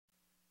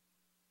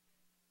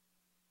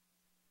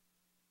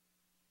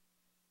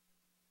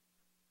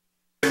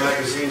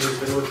magazine. He's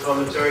been with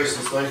Commentary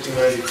since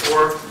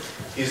 1994.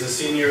 He's the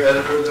senior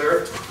editor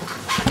there.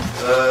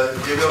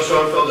 Gabriel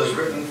Schoenfeld has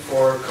written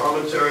for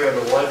Commentary on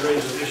a wide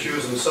range of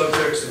issues and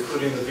subjects,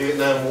 including the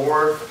Vietnam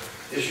War,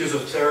 issues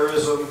of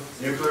terrorism,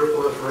 nuclear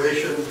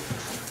proliferation,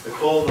 the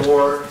Cold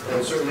War,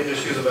 and certainly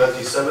issues of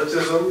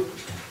anti-Semitism,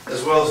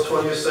 as well as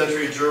 20th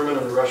century German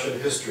and Russian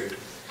history.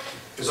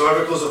 His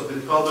articles have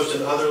been published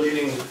in other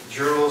leading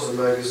journals and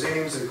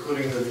magazines,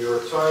 including the New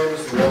York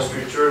Times, the Wall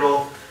Street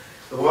Journal,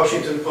 the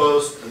Washington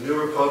Post, the New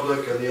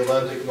Republic, and the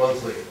Atlantic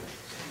Monthly,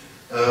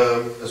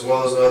 as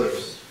well as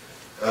others.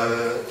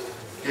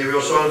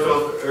 Gabriel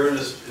Schoenfeld earned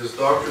his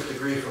doctorate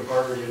degree from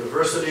Harvard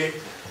University,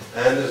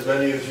 and as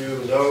many of you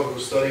know who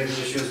studied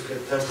the issues,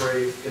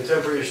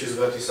 contemporary issues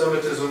of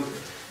anti-Semitism,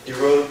 he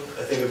wrote,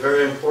 I think, a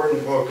very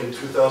important book in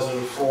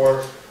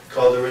 2004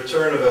 called The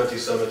Return of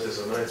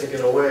Anti-Semitism, and I think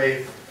in a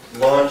way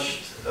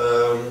launched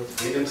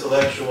the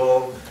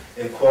intellectual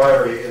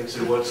inquiry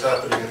into what's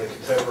happening in the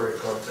contemporary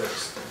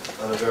context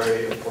on a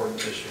very important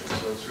issue.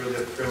 So it's really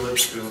a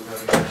privilege to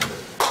have you here today.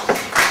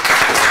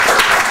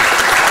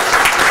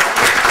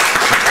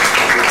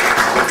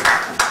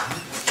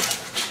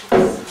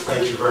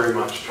 Thank you very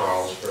much,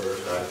 Charles, for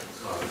that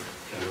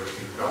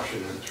generous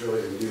introduction. And it's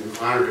really indeed an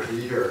honor to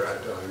be here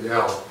at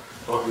Yale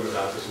talking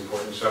about this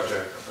important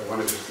subject. I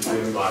want to just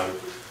begin by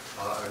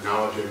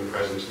acknowledging the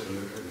presence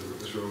in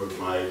this room of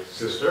my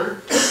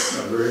sister,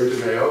 Miriam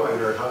DeMeo, and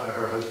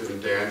her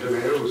husband, Dan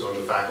DeMeo, who's on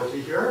the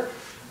faculty here,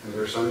 and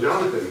their son,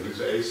 Jonathan,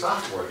 who's a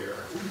sophomore here.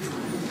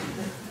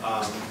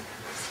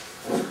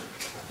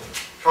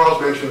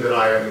 Charles mentioned that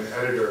I am an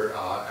editor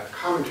at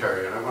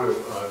Commentary, and I want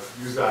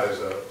to use that as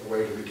a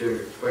way to begin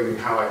explaining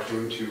how I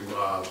came to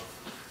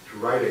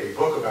write a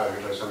book about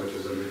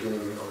anti-Semitism,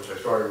 which I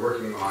started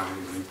working on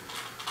in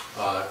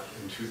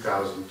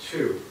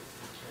 2002.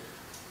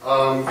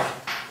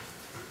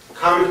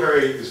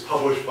 Commentary is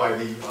published by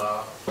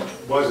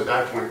was at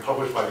that point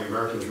published by the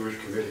American Jewish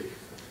Committee.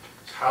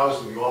 It's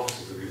housed in the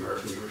offices of the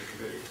American Jewish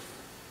Committee.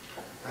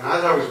 And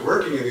as I was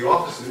working in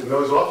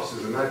those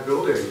offices in that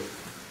building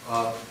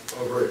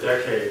over a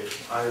decade,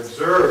 I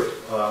observed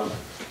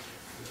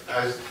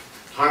as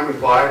time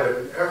went by that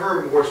an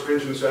ever more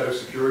stringent set of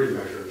security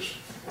measures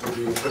were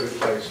being put in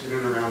place in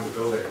and around the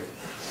building.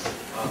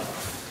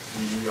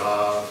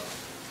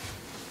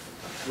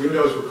 The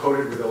windows were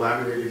coated with a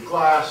laminated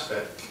glass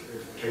that, in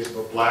case of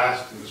a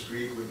blast in the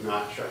street, would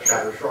not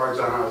shatter shards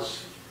on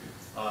us.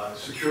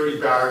 Security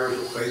barriers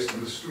were placed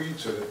in the street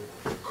so that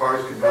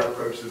cars could not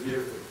approach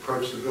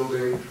the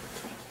building.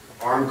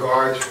 Armed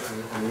guards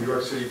and a New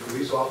York City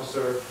police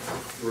officer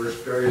were at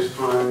various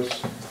times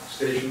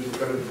stationed in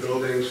front of the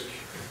buildings.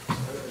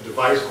 A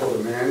device called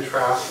a man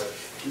trap that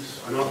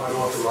keeps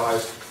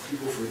unauthorized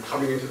people from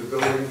coming into the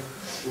building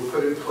were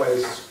put in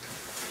place.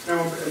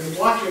 Now, in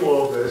watching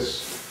all of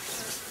this,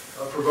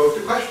 provoked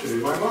a question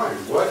in my mind.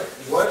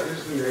 What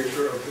is the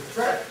nature of the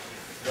threat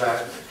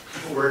that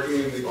people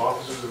working in the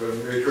offices of a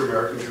major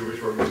American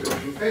Jewish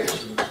organization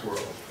face in this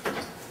world?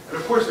 And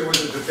of course, there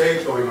was a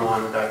debate going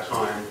on at that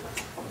time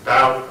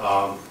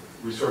about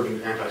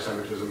resurgent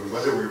anti-Semitism and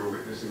whether we were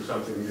witnessing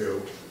something new.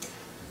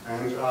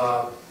 And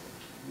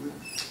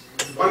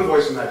one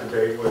voice in that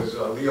debate was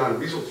Leon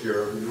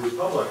Wieseltier of the New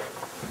Republic,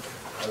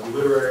 the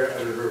literary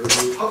editor of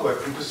the New Republic,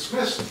 who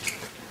dismissed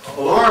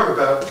alarm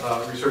about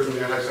resurgent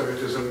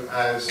anti-Semitism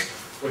as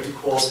what he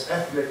called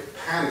ethnic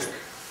panic.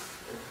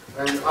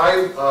 And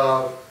I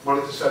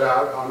wanted to set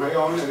out on my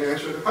own and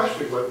answer the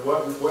question,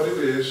 what it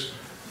is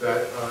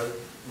that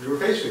we were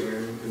facing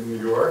in New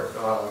York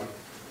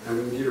and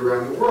indeed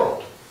around the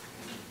world.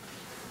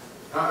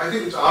 I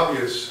think it's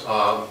obvious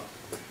to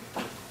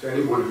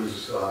anyone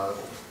who's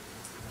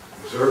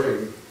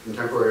observing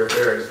contemporary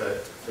affairs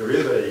that there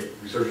is a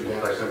resurgent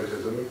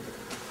anti-Semitism.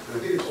 And I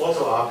think it's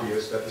also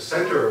obvious that the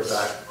center of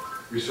that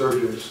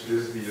resurgence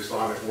is the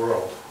Islamic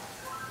world.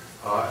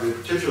 And in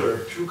particular,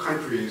 two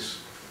countries,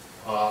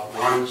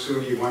 one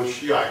Sunni, one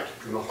Shiite,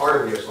 in the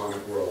heart of the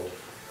Islamic world,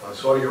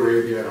 Saudi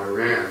Arabia and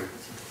Iran.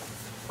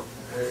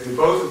 In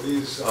both of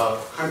these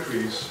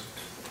countries,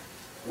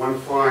 one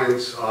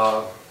finds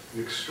an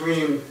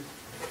extreme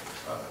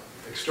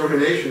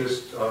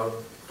exterminationist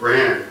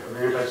brand of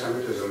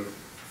anti-Semitism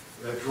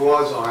that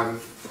draws on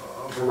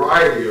a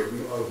variety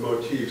of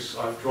motifs,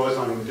 draws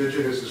on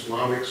indigenous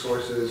Islamic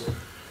sources,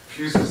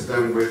 fuses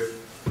them with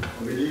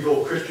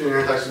medieval Christian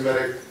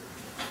anti-Semitic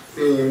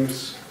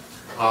themes,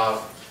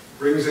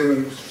 brings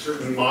in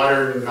certain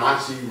modern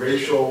Nazi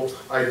racial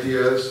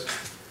ideas,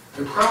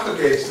 and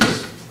propagates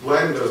this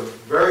blend of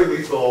very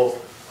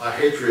lethal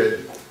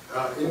hatred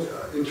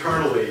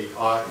internally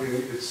in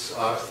its,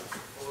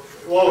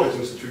 all of its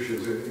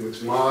institutions, in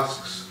its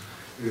mosques,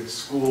 in its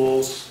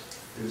schools,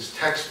 in its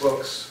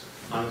textbooks,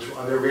 on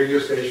their radio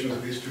stations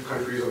of these two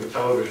countries, on the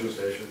television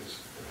stations.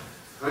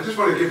 And I just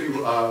want to give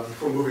you,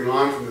 before moving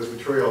on from this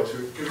material, to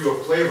give you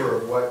a flavor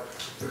of what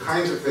the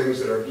kinds of things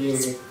that are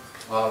being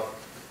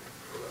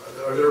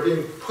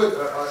put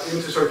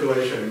into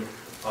circulation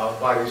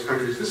by these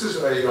countries. This is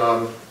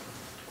an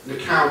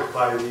account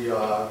by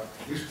the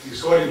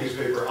Saudi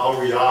newspaper Al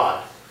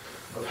Riyadh,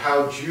 of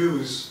how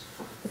Jews,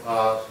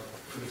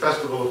 for the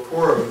festival of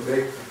Purim,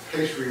 make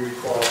pastry we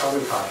call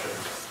hamantashen.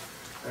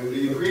 And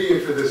the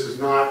ingredient for this is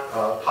not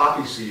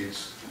poppy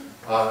seeds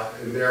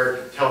in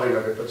their telling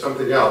of it, but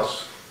something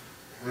else.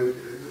 And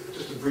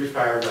just a brief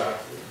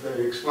paragraph.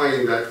 They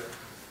explain that,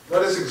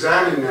 let us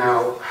examine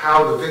now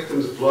how the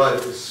victim's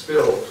blood is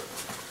spilled.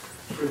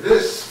 For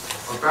this,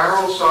 a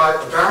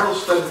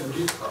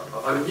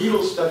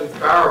needle-studded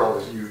barrel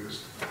is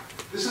used.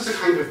 This is a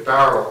kind of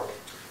barrel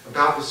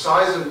about the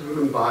size of a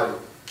human body,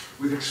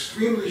 with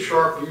extremely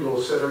sharp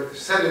needles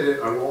set in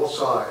it on all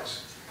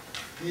sides.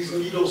 These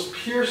needles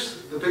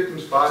pierce the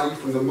victim's body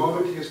from the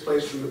moment he is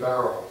placed in the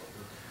barrel.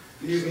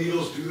 These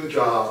needles do the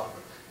job,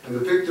 and the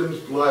victim's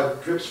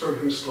blood drips from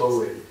him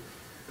slowly.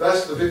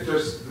 Thus, the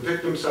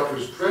victim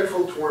suffers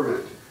dreadful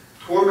torment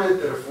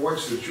that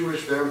affords the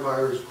Jewish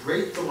vampires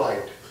great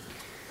delight,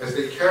 as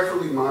they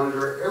carefully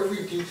monitor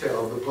every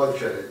detail of the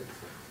bloodshedding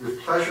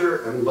with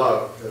pleasure and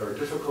love that are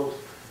difficult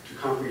to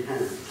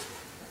comprehend.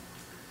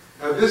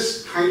 Now,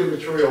 this kind of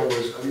material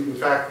was, in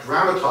fact,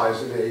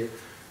 dramatized in a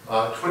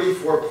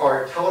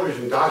 24-part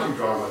television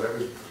docudrama that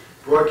was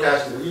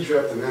broadcast in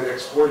Egypt and then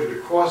exported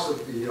across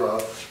the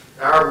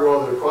Arab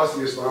world and across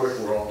the Islamic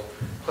world,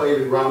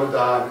 played in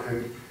Ramadan.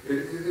 And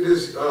it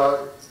is,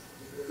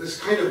 this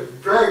kind of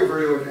very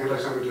virulent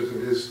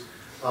anti-Semitism is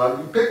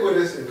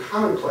ubiquitous and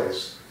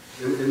commonplace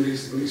in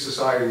these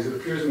societies. It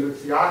appears in the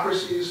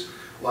theocracies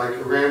like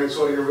Iran and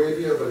Saudi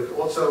Arabia, but it's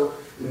also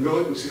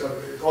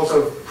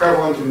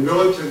prevalent in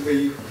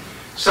militantly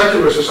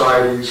secular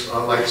societies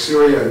like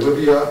Syria and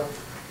Libya,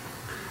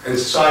 and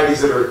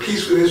societies that are at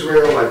peace with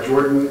Israel like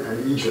Jordan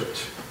and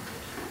Egypt.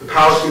 The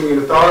Palestinian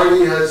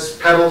Authority has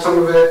peddled some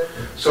of it,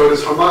 so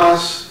does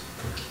Hamas,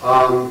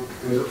 and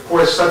of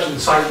course such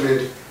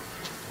incitement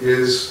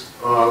is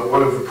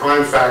one of the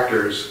prime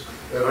factors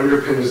that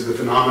underpins the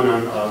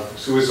phenomenon of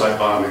suicide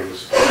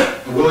bombings,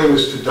 the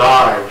willingness to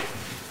die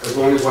as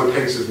long as one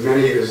takes as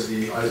many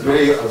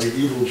of the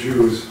evil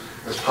Jews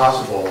as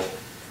possible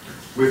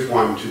with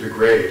one to the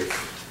grave.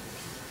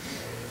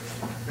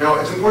 Now,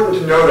 it's important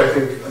to note, I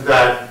think,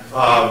 that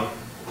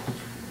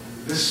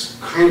this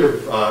kind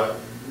of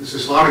this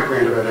Islamic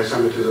brand of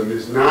anti-Semitism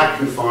is not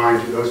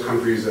confined to those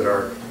countries that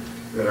are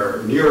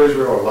near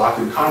Israel or locked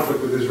in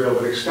conflict with Israel,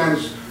 but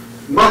extends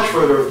much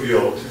further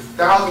afield,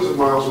 thousands of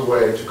miles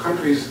away, to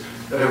countries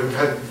that have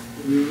had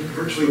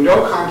virtually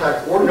no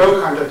contact or no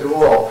contact at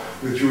all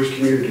with Jewish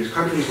communities.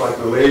 Countries like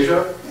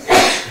Malaysia,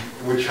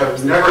 which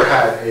never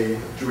has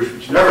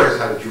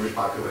had a Jewish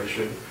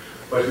population,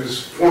 but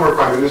whose former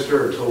prime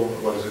minister, until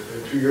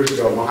 2 years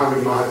ago,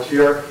 Mohammed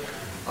Mahathir,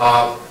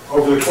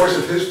 over the course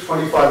of his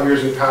 25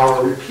 years in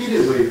power,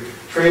 repeatedly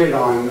traded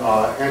on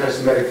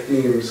anti-Semitic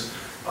themes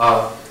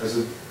as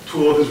a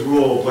tool of his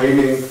rule,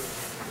 blaming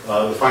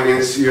the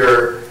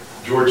financier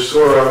George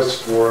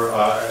Soros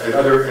and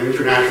other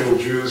international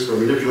Jews for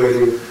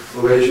manipulating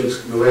Malaysian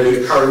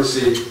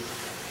currency,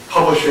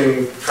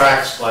 publishing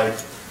tracts like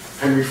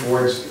Henry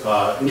Ford's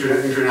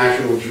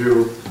International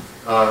Jew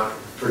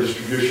for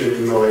distribution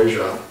in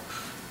Malaysia.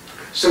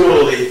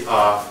 Similarly,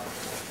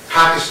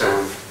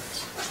 Pakistan,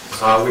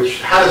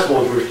 which had a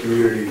small Jewish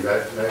community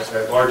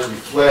that largely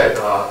fled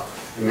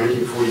in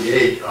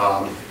 1948,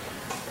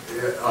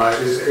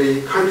 is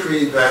a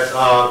country that,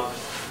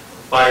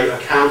 by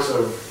accounts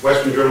of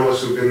Western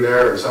journalists who've been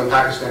there and some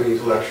Pakistani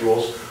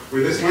intellectuals,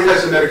 where this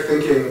anti-Semitic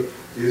thinking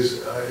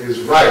is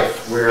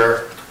rife,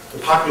 where the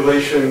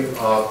population,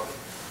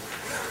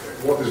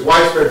 there's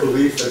widespread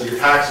belief that the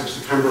attacks of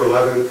September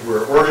 11th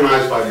were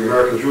organized by the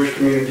American Jewish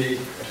community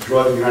to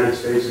draw the United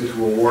States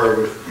into a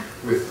war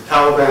with the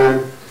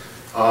Taliban,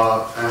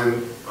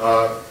 and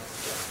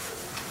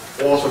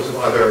all sorts of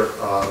other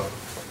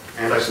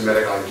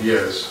anti-Semitic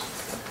ideas.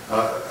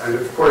 And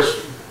of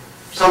course,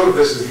 some of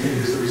this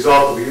is the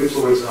result of the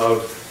influence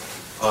of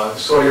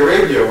Saudi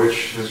Arabia,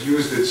 which has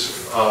used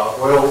its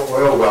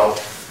oil wealth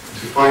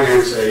to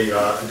finance a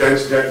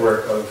dense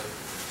network of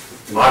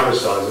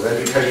madrasas, of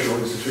educational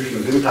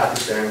institutions in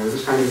Pakistan, where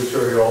this kind of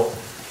material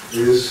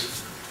is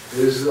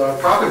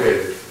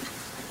propagated.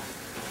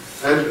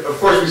 And of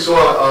course, we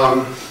saw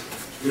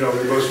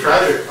the most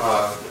tragic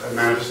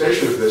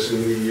manifestation of this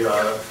in the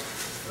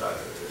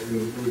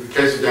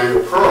case of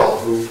Daniel Pearl,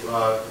 who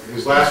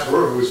was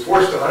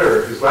forced to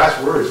utter his last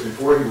words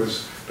before he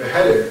was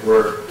beheaded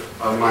were,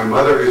 "My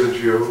mother is a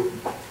Jew,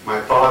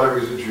 my father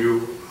is a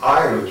Jew,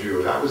 I am a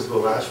Jew." That was the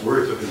last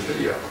words of his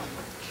video.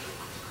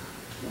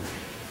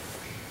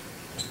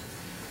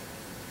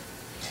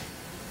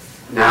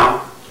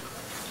 Now,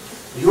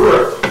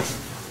 Europe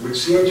would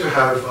seem to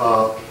have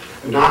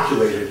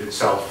inoculated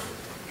itself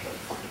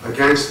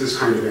against this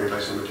kind of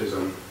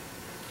anti-Semitism.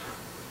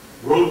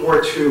 World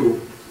War II,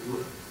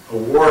 a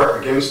war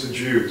against the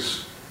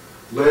Jews,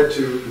 led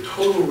to the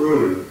total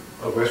ruin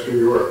of Western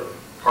Europe,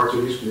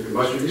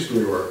 much of Eastern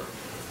Europe.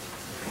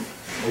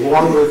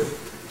 Along with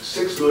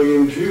 6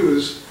 million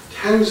Jews,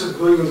 tens of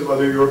millions of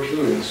other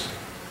Europeans,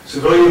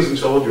 civilians and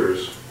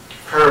soldiers,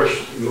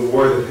 perished in the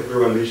war that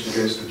Hitler unleashed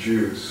against the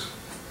Jews.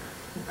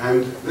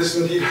 And this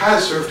indeed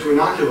has served to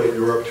inoculate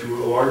Europe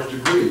to a large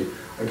degree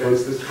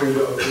against this kind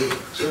of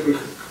certain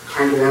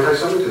kind of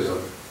anti-Semitism.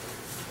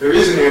 There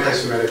is an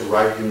anti-Semitic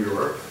right in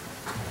Europe,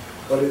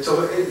 but its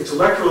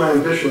electoral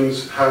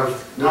ambitions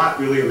have not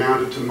really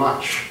amounted to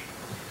much.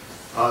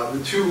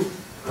 The two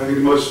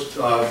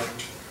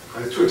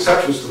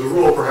exceptions to the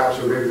rule, perhaps,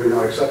 or maybe they're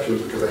not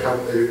exceptions because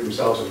they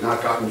themselves have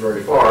not gotten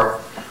very far,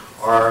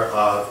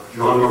 are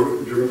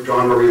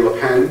Jean-Marie Le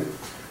Pen,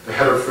 the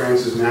head of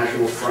France's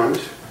National Front,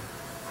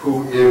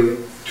 who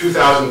in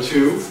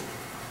 2002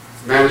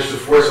 managed to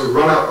force a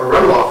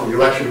runoff in the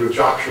election with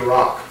Jacques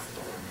Chirac,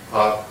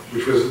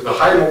 which was the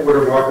high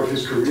watermark of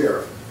his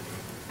career.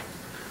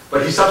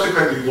 But he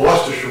subsequently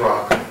lost to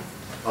Chirac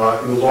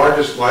in the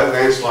largest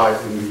landslide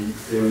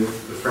in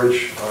the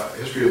French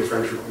history of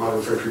the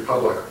modern French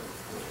Republic.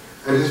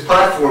 And his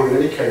platform, in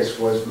any case,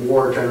 was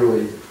more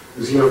generally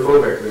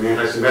xenophobic than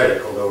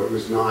anti-Semitic, although it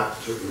was not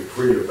certainly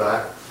free of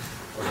that,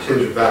 or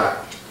tinge of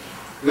that.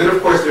 And then,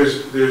 of course,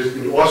 there's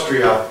in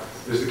Austria,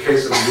 there's the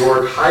case of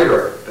Jörg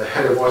Haider, the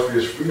head of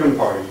Austria's Freedom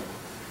Party,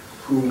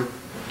 who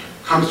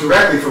comes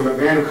directly from a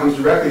man who comes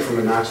directly from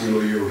a Nazi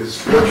milieu. His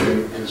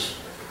fortune is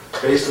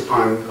based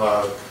upon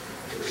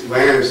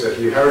lands that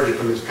he inherited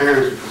from his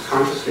parents, which was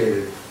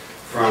confiscated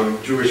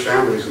from Jewish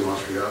families in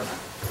Austria.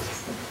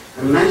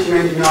 And in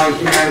 1999,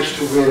 he managed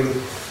to win,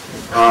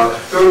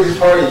 his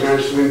party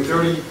managed to win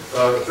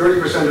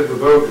 30% of the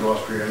vote in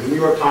Austria. And the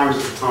New York Times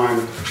at the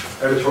time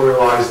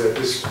editorialized that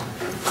this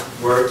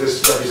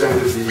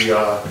represented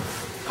the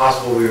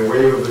possibly the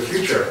wave of the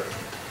future.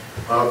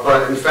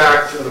 But in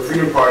fact, the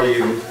Freedom Party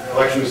in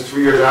elections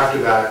 3 years after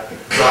that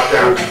dropped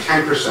down to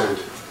 10%.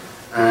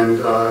 And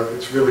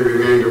it's really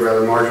remained a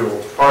rather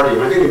marginal party.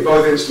 And I think in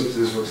both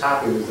instances what's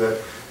happened is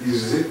that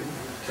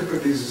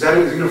these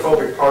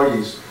xenophobic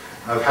parties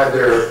have had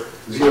their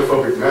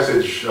xenophobic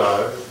message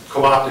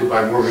co-opted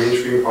by more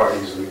mainstream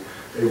parties, and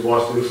they've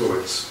lost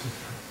influence.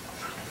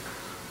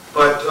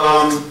 But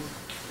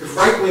if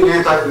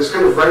this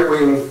kind of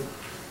right-wing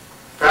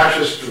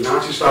fascist or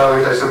Nazi-style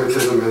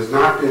anti-Semitism has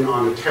not been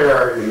on a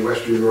tear in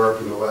Western Europe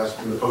in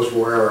the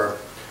post-war era,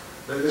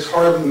 this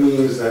hardly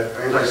means that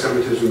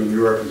anti-Semitism in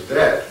Europe is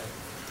dead.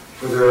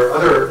 For there are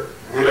other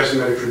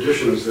anti-Semitic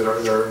traditions that are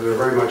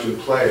very much in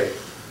play.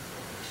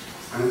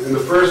 And the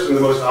first and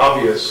the most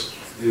obvious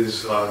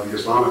is the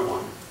Islamic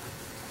one.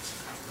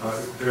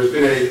 There's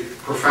been a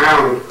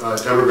profound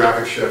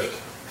demographic shift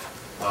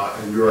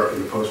in Europe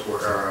in the post-war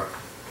era.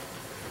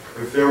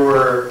 If there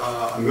were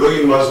 1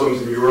 million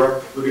Muslims in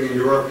Europe, living in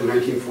Europe in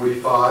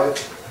 1945,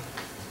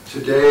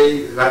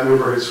 today that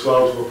number has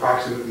swelled to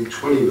approximately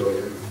 20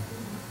 million.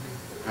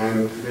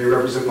 And they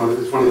represent one of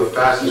the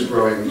fastest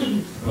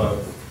growing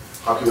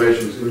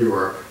populations in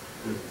Europe,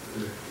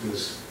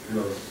 in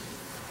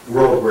a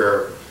world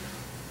where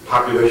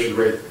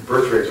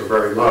birth rates are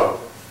very low.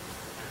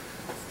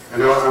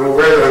 And I'm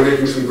aware that I'm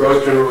making some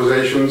gross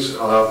generalizations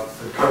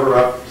that cover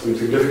up some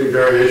significant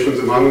variations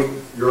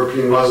among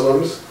European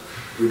Muslims.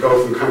 We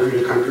go from country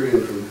to country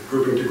and from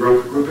grouping to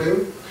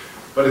grouping.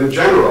 But in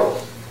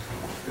general,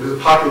 it is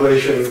a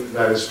population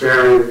that is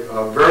faring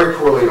very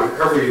poorly on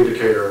every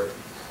indicator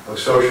of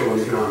social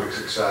and economic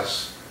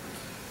success.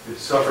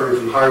 It's suffering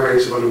from high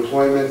rates of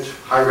unemployment,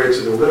 high rates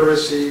of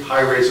illiteracy,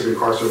 high rates of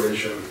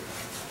incarceration.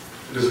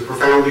 It is a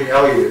profoundly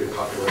alienated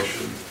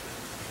population.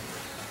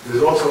 It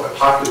is also a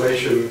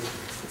population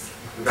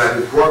that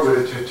has brought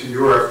with it to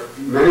Europe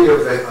many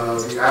of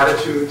the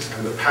attitudes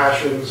and the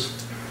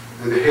passions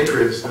and the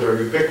hatreds that are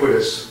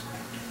ubiquitous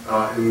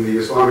in the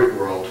Islamic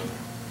world.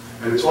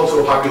 And it's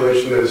also a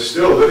population that is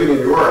still living in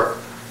Europe,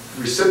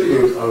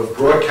 recipient of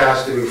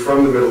broadcasting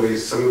from the Middle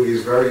East. Some of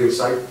these very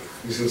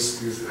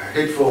these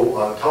hateful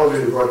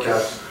television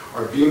broadcasts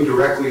are beamed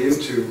directly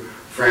into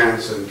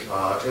France and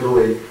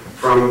Italy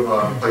from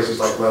places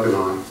like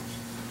Lebanon.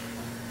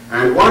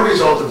 And one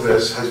result of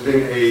this has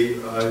been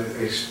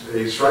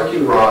a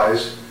striking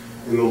rise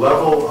in the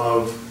level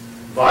of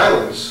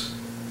violence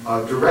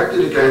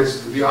directed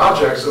against the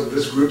objects of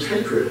this group's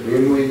hatred,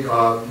 namely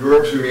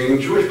Europe's remaining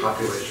Jewish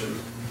population,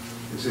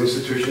 its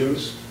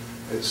institutions,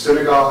 its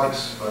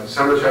synagogues,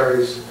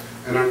 cemeteries,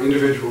 and on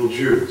individual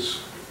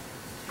Jews.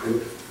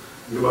 And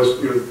the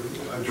most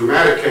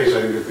dramatic case,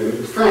 I think, has been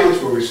in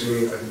France, where we've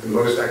seen the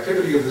most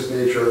activity of this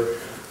nature,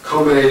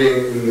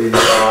 culminating in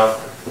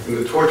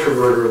the torture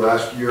murder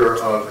last year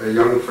of a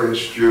young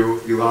French Jew,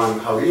 Ilan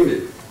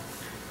Halimi,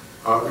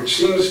 which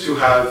seems to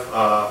have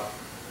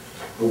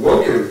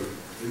awoken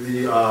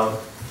the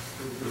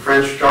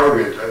French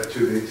government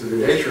to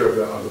the nature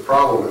of the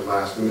problem at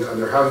last, and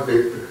there has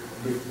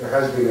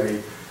been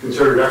a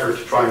concerted effort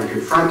to try and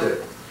confront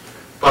it.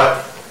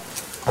 But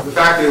the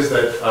fact is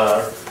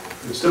that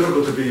it's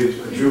difficult to be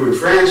a Jew in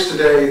France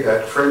today,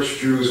 that French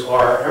Jews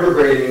are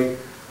emigrating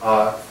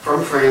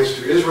from France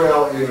to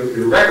Israel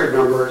in record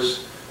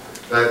numbers,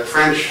 that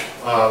French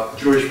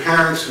Jewish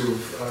parents who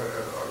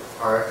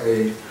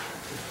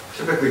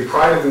typically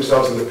prided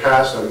themselves in the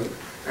past on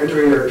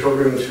entering their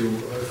children to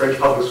the French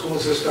public school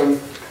system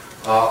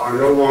are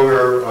no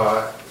longer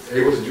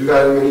able to do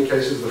that in many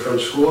cases. The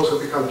French schools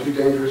have become too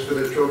dangerous for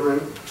their children.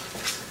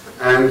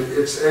 And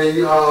it's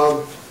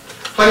a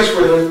place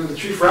where the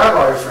chief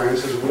rabbi of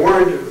France has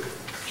warned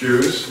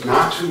Jews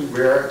not to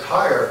wear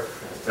attire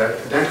that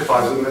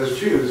identifies them as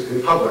Jews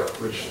in public,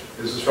 which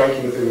is a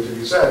striking thing to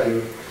be said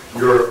in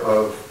Europe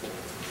of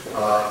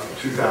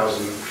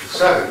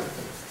 2007.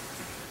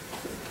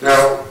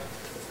 Now,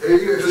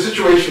 if the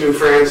situation in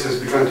France has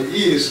begun to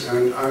ease,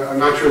 and I'm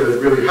not sure that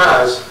it really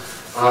has,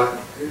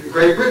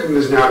 Great Britain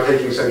is now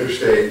taking center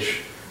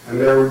stage,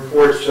 and there are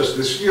reports just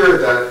this year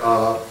that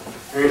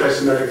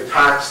anti-Semitic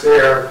attacks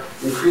there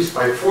increased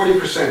by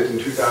 40% in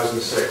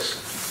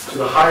 2006 to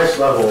the highest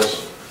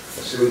levels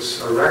since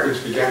records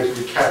began to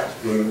be kept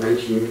in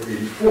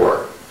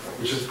 1984,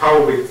 which is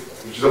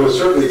almost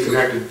certainly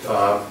connected,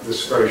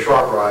 this very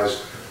sharp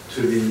rise,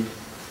 to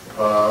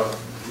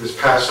this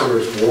past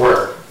summer's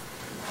war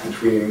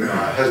between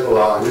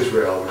Hezbollah and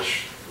Israel,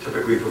 which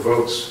typically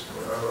provokes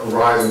a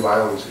rise in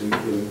violence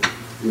in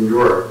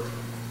Europe.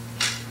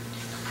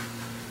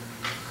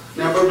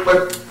 Now,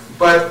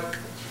 but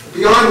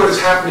beyond what is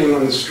happening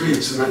on the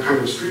streets and that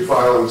kind of street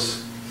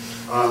violence,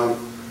 I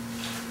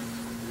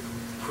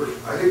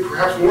think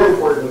perhaps more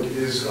important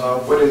is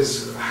what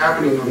is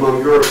happening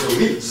among Europe's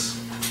elites,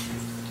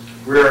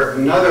 where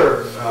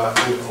another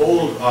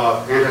old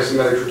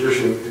anti-Semitic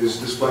tradition is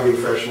displaying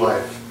fresh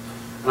life.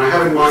 And I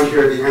have in mind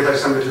here the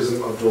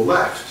anti-Semitism of the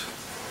left.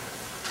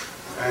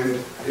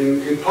 And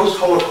in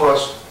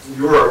post-Holocaust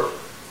Europe,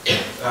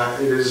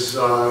 it is,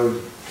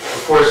 of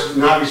course,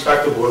 not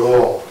respectable at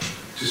all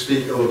to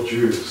speak ill of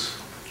Jews.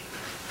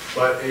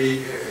 But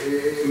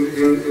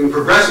in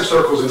progressive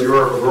circles in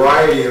Europe, a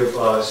variety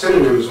of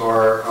synonyms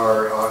are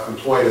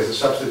employed as a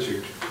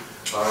substitute.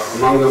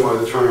 Among them are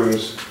the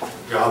terms,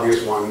 the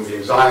obvious one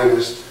being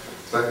Zionist,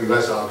 slightly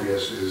less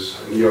obvious is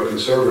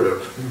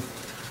neoconservative,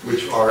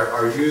 which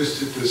are used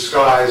to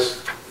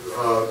disguise,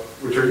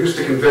 which are used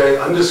to convey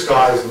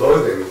undisguised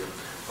loathing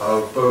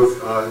of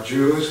both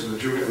Jews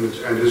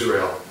and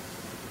Israel.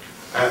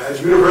 At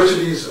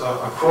universities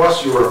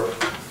across Europe,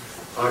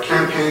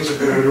 campaigns have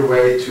been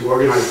underway to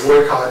organize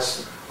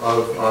boycotts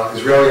of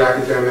Israeli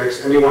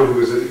academics. Anyone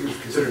who is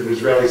considered an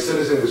Israeli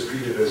citizen is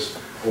treated as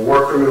a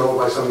war criminal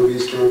by some of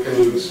these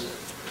campaigns.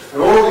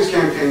 And all of these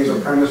campaigns are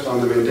premised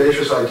on the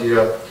mendacious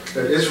idea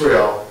that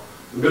Israel,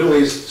 the Middle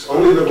East's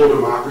only liberal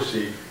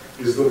democracy,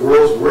 is the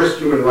world's worst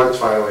human rights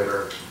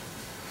violator.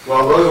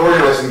 While those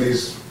organizing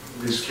these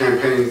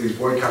campaigns, these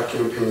boycott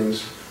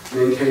campaigns,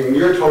 maintain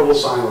near total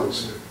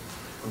silence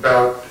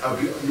about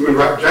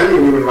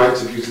genuine human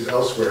rights abuses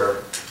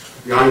elsewhere,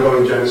 the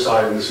ongoing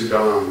genocide in the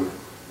Sudan,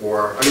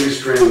 or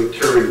unrestrained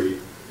tyranny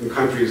in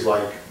countries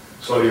like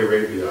Saudi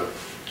Arabia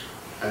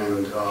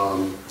and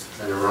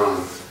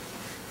Iran.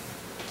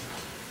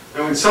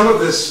 Now, in some of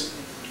this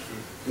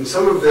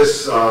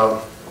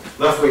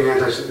left-wing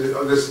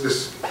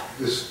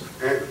this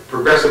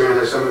progressive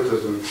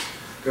anti-Semitism,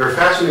 there are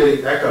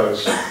fascinating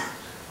echoes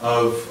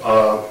of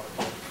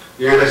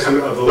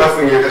the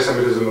left-wing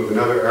anti-Semitism of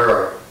another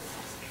era.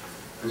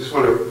 I just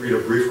want to read a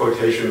brief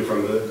quotation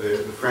from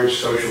the French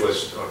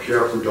socialist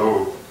Pierre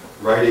Proudhon,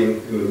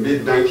 writing in the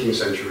mid-19th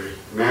century,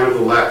 a man of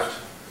the left,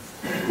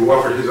 who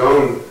offered his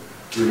own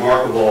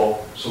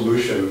remarkable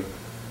solution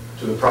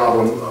to the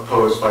problem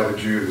posed by the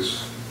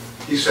Jews.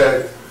 He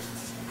said,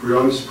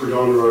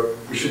 Proudhon wrote,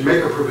 "We should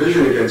make a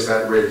provision against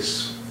that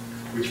race,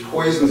 which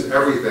poisons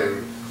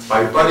everything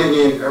by butting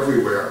in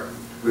everywhere,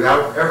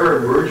 without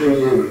ever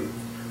merging in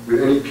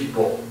with any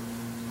people.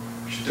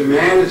 We should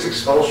demand its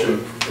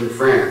expulsion from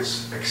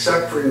France,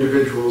 except for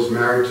individuals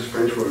married to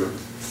French women.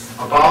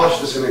 Abolish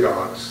the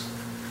synagogues.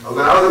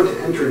 Allow them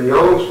to enter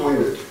no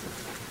employment.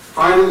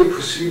 Finally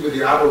proceed with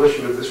the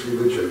abolition of this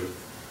religion.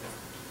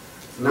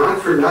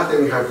 Not for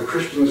nothing have the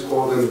Christians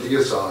called them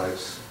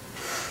deicides.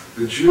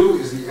 The Jew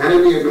is the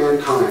enemy of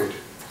mankind.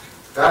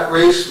 That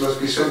race must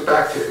be sent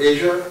back to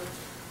Asia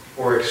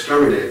or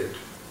exterminated."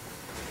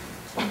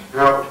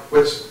 Now,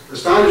 what's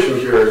astonishing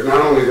here is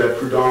not only that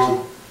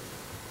Proudhon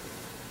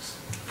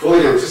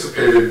fully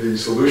anticipated the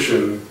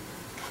solution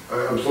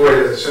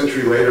employed a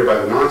century later by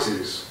the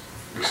Nazis,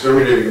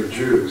 exterminating the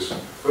Jews,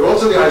 but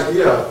also the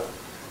idea,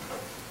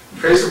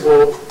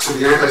 traceable to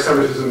the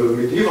anti-Semitism of the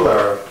medieval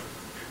era,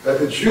 that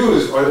the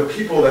Jews are the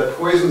people that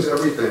poisons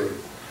everything,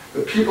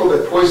 the people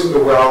that poison the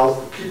well,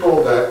 the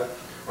people that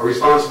are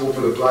responsible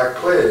for the Black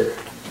Plague.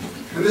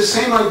 And this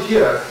same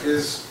idea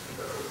is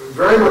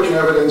very much in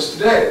evidence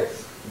today.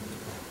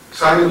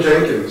 Simon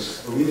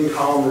Jenkins, the leading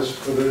columnist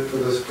for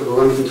the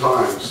London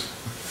Times,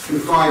 can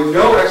find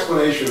no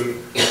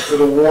explanation for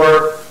the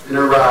war in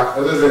Iraq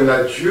other than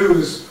that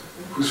Jews,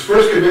 whose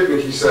first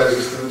commitment, he says,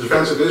 is to the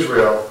defense of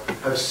Israel,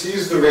 have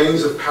seized the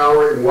reins of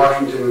power in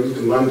Washington and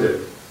even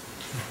London.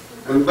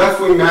 And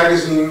left-wing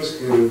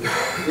magazines in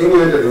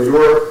England and in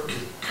Europe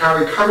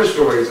carry cover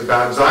stories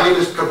about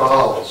Zionist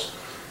cabals,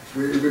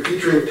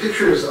 featuring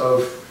pictures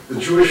of the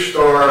Jewish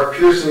star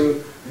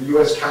piercing the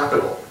U.S.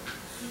 Capitol.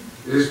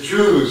 It is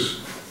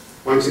Jews,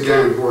 once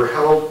again, who are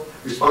held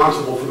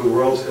responsible for the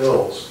world's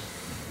ills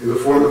in the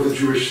form of the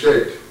Jewish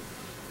state.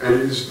 And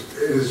it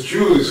is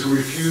Jews who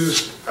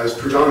refused, as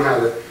Proudhon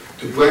had it,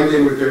 to blend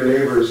in with their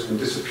neighbors and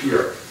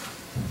disappear.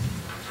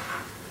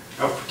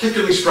 Now,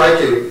 particularly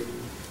striking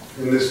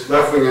in this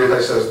left-wing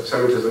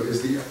anti-Semitism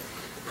is the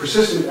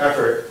persistent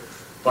effort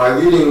by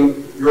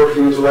leading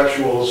European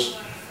intellectuals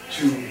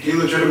to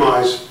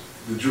delegitimize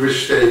the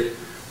Jewish state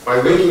by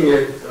linking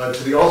it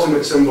to the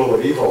ultimate symbol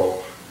of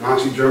evil,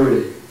 Nazi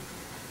Germany.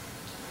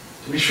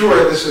 To be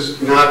sure, this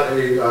is not an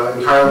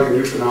entirely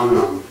new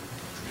phenomenon.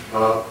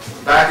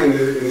 Back in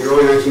the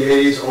early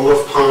 1980s,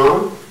 Olof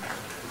Palme,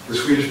 the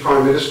Swedish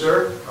Prime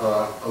Minister,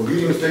 a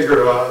leading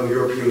figure on the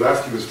European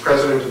left, he was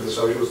president of the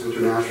Socialist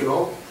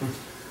International,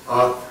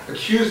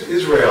 accused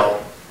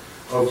Israel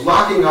of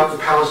locking up the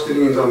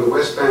Palestinians on the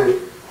West Bank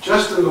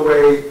just in the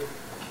way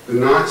the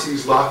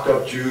Nazis locked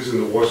up Jews in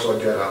the Warsaw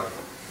Ghetto.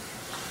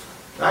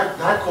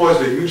 That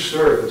caused a huge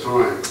stir at the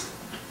time.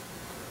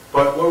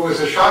 But what was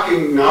a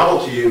shocking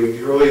novelty in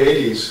the early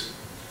 80s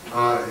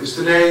is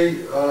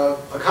today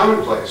a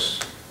commonplace.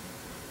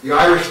 The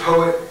Irish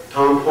poet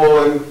Tom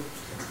Paulin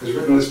has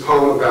written this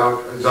poem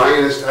about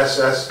Zionist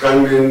SS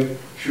gunmen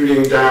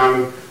shooting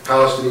down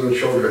Palestinian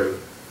children.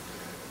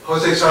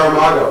 José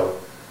Saramago,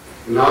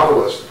 the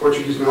novelist, the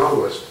Portuguese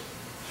novelist,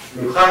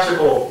 in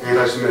classical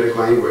anti-Semitic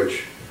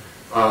language,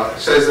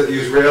 says that the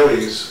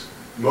Israelis,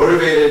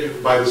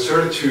 motivated by the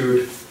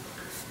certitude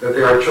that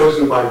they are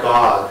chosen by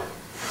God,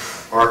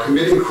 are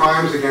committing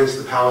crimes against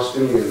the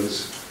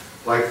Palestinians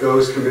like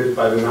those committed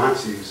by the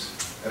Nazis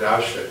at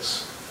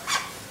Auschwitz.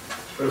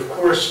 But of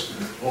course,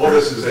 all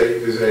this is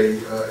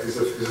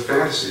a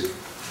fantasy.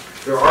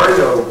 There are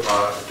no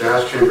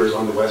gas chambers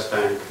on the West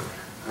Bank,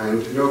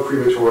 and no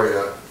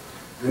crematoria,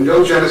 and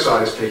no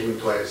genocide is taking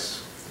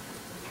place.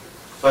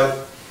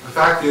 But the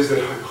fact is that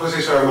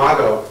José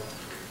Saramago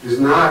is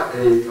not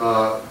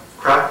a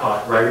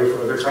crackpot writing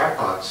for other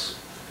crackpots.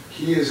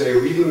 He is a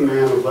leading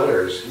man of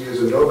letters. He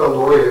is a Nobel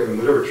laureate in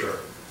literature.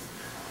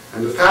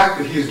 And the fact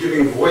that he is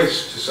giving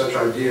voice to such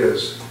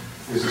ideas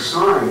is a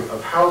sign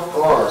of how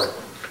far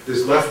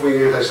this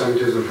left-wing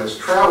anti-Semitism has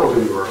traveled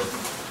in Europe.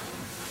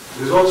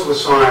 It is also a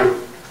sign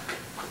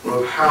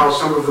of how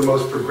some of the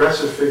most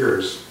progressive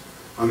figures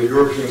on the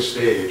European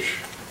stage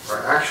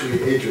are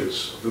actually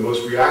agents of the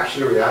most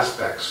reactionary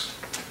aspects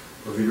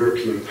of the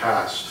European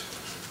past.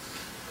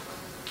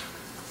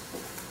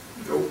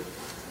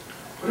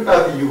 What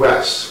about the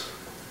US?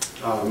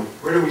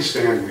 Where do we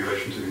stand in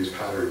relation to these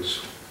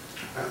patterns?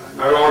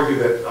 I would argue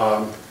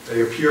that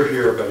they appear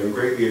here, but in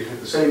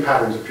the same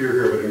patterns appear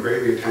here, but in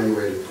greatly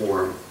attenuated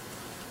form.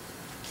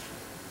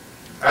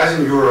 As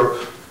in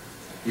Europe,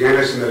 the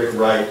anti-Semitic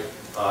right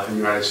in the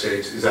United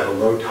States is at a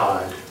low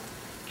tide.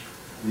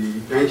 The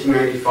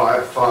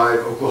 1995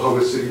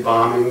 Oklahoma City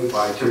bombing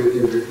by Timothy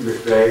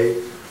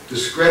McVeigh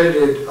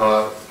discredited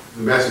the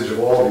message of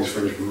all these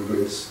fringe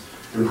movements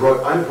and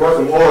brought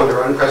them all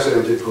under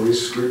unprecedented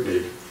police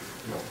scrutiny.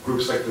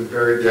 Groups like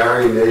the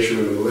Aryan Nation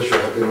and the militia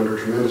have been under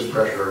tremendous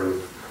pressure,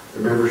 and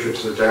their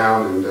memberships are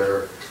down, and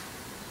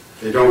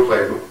they don't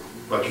play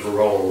much of a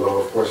role,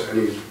 although of course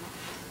any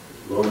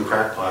lone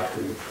crackpot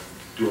can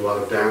do a lot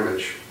of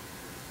damage.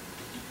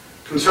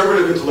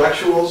 Conservative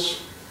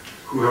intellectuals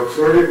who have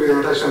flirted with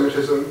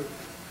anti-Semitism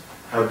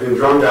have been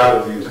drummed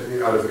out of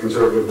the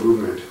conservative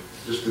movement.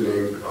 Just to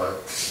name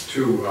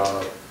two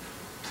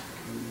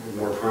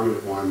more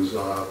prominent ones.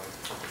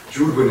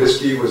 Jude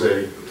Wanniski was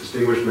a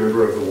distinguished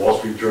member of the Wall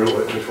Street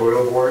Journal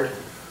editorial board,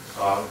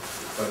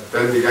 but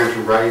then began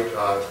to write,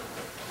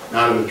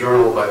 not in the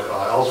Journal, but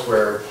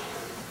elsewhere,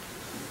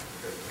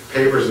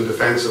 papers in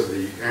defense of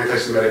the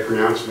anti-Semitic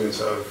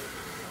pronouncements of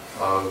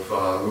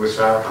Louis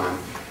Farrakhan.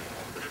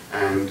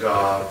 And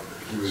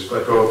he was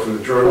let go from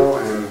the Journal,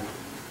 and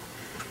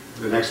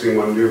the next thing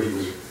one knew, he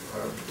was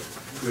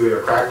really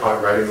a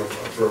crackpot writing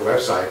for a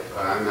website,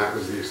 and that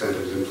was the extent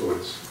of his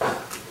influence.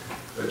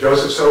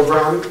 Joseph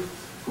Sobran,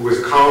 who was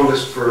a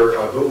columnist for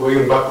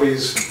William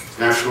Buckley's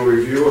National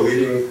Review, a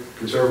leading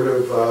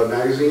conservative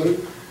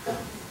magazine,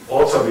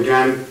 also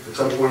began at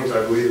some point,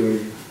 I believe in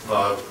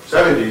the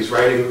 70s,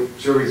 writing a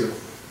series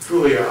of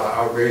truly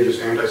outrageous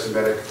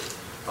anti-Semitic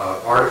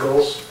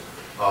articles,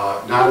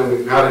 not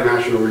in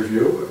National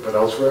Review, but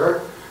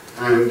elsewhere.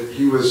 And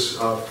he was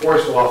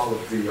forced off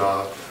of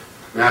the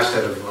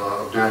masthead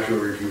of National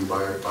Review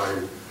by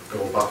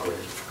Bill Buckley,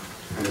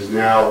 and is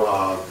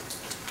now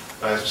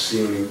last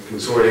seen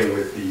consorting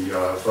with the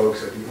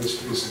folks at the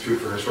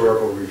Institute for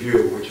Historical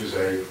Review, which is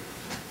a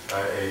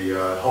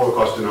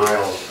Holocaust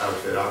denial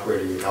outfit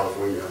operating in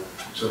California.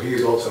 So he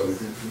has also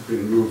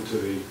been moved to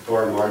the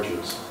far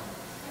margins.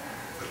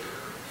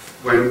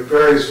 When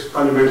various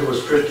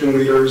fundamentalist Christian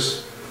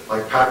leaders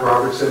like Pat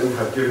Robertson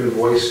have given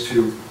voice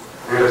to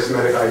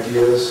anti-Semitic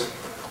ideas,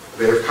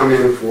 they have come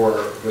in for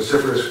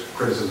vociferous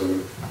criticism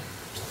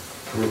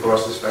from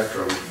across the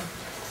spectrum.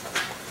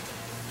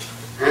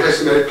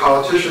 Anti-Semitic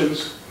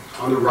politicians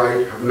on the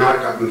right have not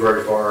gotten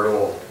very far at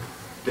all.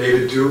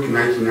 David Duke in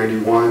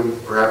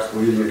 1991, perhaps the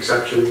leading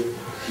exception,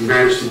 he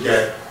managed to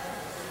get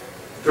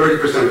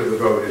 30% of the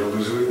vote in a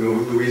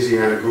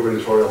Louisiana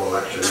gubernatorial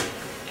election,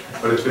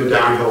 but it's been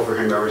downhill for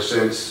him ever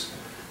since.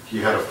 He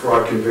had a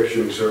fraud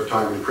conviction, he served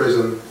time in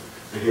prison,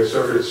 and he has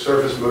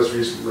surfaced most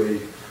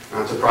recently,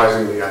 not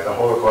surprisingly, at the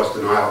Holocaust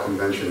Denial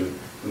Convention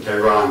in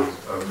Tehran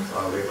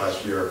of late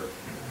last year.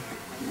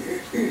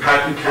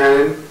 Pat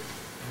Buchanan,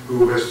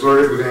 who has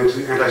flirted with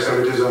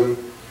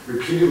anti-Semitism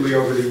repeatedly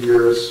over the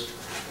years.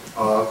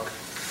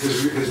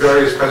 His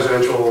various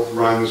presidential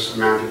runs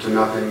amounted to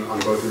nothing on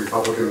both the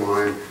Republican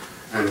line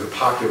and the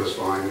populist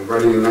line.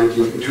 Running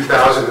in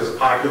 2000 as a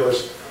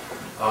populist,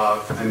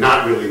 and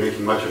not really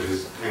making much of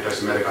his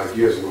anti-Semitic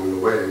ideas along the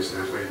way,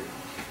 incidentally.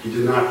 He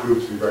did not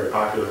prove to be very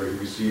popular. He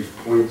received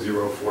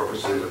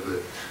 0.04% of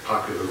the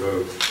popular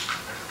vote.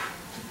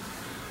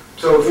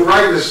 So the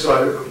right, this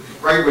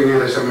right-wing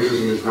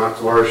anti-Semitism is not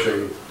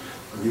flourishing.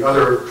 The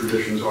other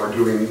traditions are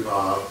doing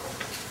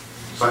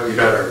slightly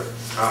better.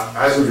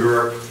 As in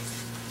Europe,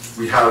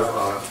 we have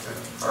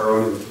our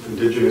own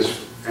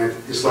indigenous and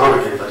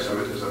Islamic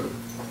anti-Semitism.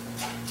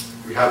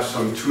 We have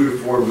some 2 to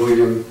 4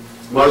 million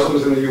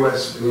Muslims in the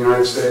U.S., in the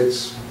United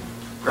States.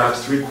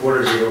 Perhaps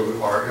 3/4 of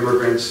them are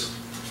immigrants.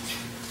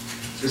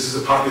 This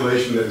is a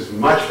population that is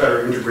much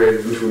better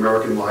integrated into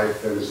American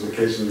life than is the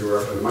case in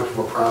Europe, and much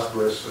more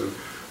prosperous and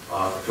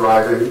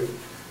thriving.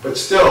 But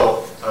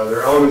still, there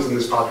are elements in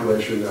this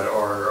population that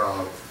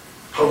are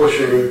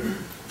publishing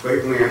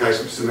blatantly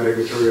anti-Semitic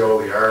material.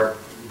 The Arab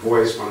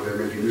Voice, one of their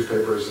major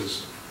newspapers,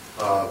 has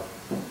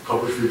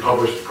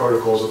republished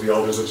Protocols of the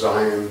Elders of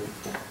Zion.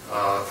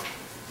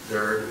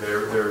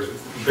 There's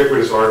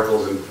ubiquitous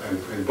articles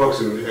and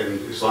books in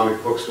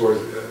Islamic bookstores,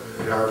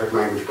 in Arabic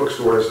language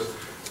bookstores,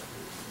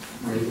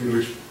 in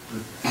which the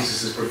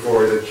thesis is put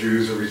forward that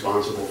Jews are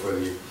responsible for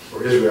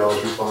or Israel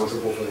is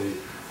responsible for the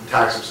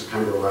attacks of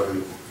September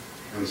 11th,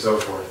 and so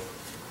forth.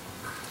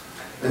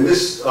 And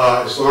this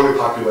Islamic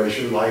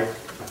population, like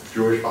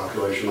Jewish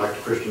population, like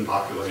the Christian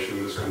population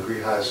in this country,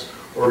 has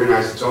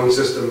organized its own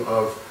system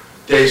of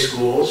day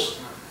schools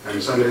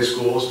and Sunday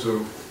schools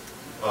to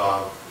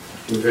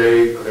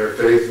convey their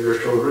faith to their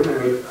children.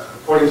 And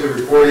according to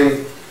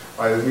reporting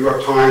by the New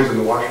York Times and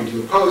the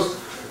Washington Post,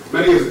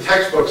 many of the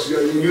textbooks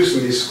in use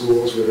in these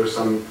schools, where there's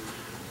some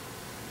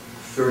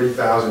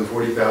 30,000,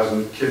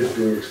 40,000 kids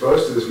being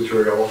exposed to this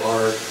material,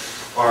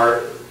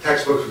 are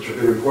textbooks which have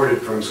been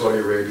imported from Saudi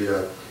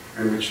Arabia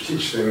and which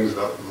teach things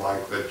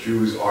like that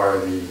Jews are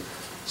the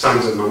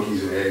sons of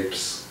monkeys and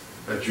apes,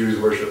 that Jews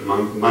worship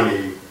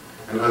money,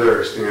 and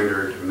other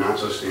standard and not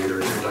so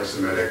standard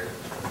anti-Semitic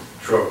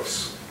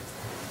tropes.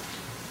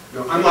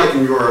 Now, unlike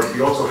in Europe,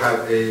 we also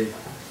have a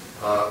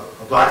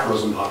black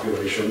Muslim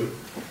population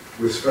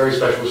with very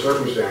special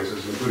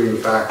circumstances, including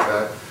the fact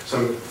that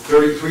some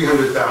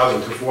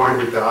 300,000 to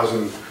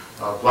 400,000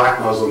 black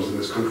Muslims in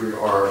this country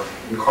are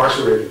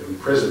incarcerated in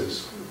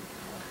prisons.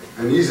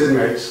 And these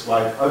inmates,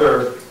 like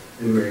other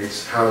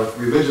inmates, have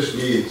religious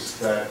needs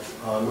that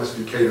must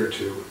be catered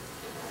to.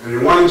 And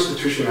in one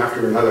institution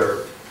after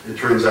another, it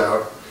turns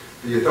out,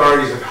 the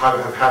authorities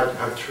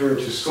have turned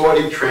to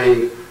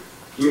Saudi-trained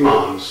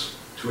imams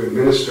to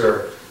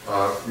administer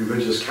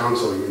religious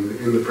counseling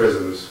in the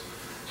prisons.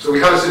 So we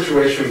have a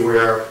situation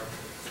where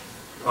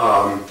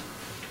a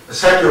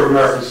sector of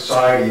American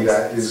society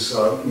that is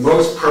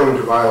most prone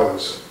to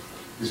violence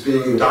is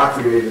being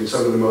indoctrinated in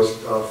some of the most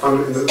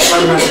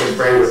fundamental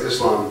brand of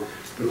Islam,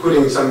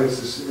 including in some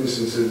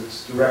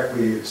instances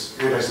directly its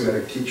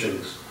anti-Semitic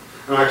teachings.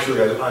 And actually,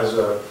 as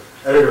an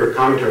editor of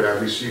commentary,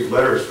 I've received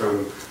letters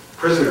from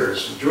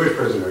prisoners, Jewish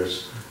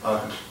prisoners,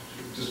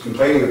 just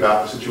complaining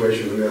about the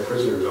situation in their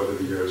prisoners over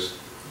the years.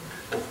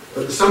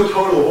 But the sum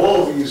total of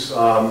all of these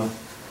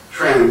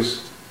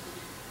trends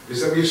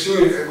is that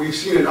we've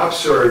seen an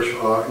upsurge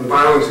in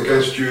violence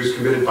against Jews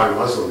committed by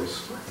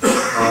Muslims.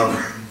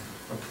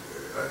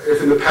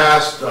 If in the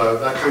past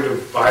that kind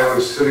of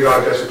violence,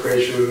 synagogue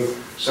desecration,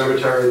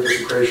 cemetery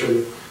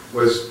desecration,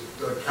 was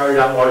carried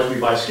out largely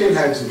by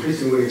skinheads,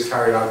 increasingly it's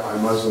carried out by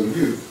Muslim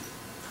youth.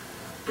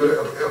 But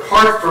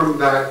apart from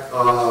that,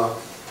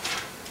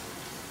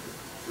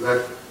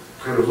 that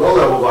kind of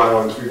low-level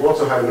violence, we've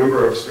also had a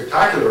number of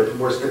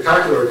more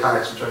spectacular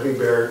attacks, which I think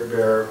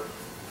bear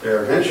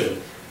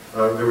mention.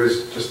 There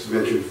was, just to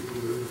mention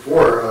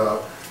before,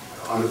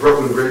 on the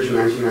Brooklyn Bridge in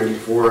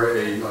 1994,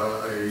 a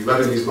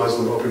Lebanese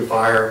Muslim opened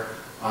fire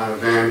on a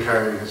van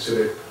carrying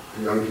Hasidic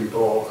young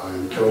people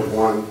and killed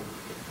one.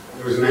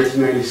 There was a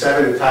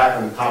 1997 attack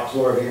on the top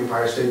floor of the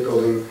Empire State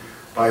Building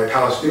by a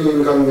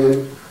Palestinian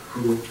gunman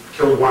who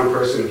killed one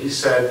person. He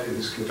said in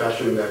his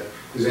confession that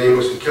his aim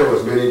was to kill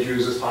as many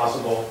Jews as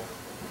possible.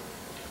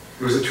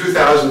 There was a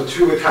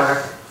 2002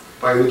 attack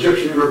by an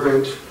Egyptian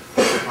immigrant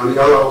on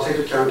the LL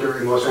ticket counter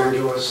in Los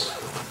Angeles.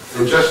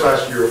 And just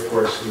last year, of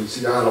course, in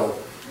Seattle,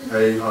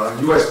 a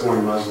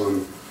US-born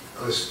Muslim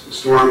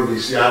stormed the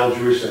Seattle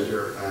Jewish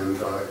Center and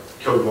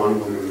killed one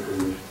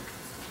woman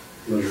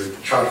and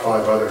shot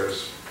 5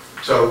 others.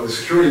 So the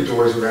security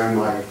doors around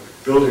my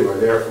building are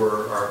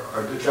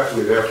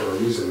definitely there for a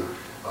reason.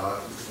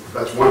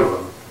 That's one of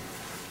them.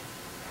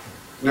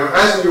 Now,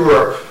 as in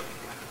Europe,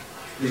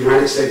 the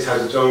United States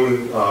has its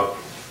own,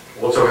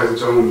 also has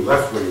its own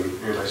left-wing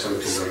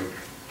anti-Semitism.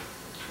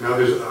 Now,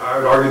 I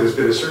would argue there's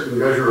been a certain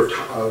measure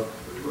of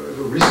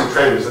recent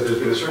trend is that there's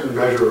been a certain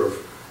measure of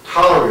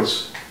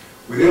tolerance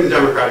within the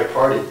Democratic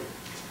Party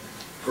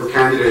for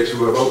candidates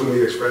who have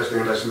openly expressed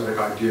anti-Semitic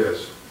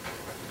ideas.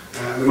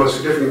 And the most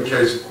significant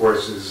case, of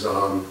course, is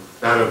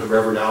that of the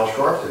Reverend Al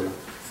Sharpton,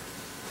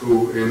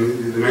 who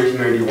in the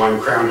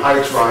 1991 Crown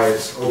Heights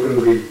riots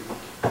openly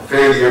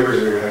fanned the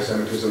embers of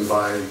anti-Semitism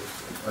by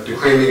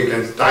declaiming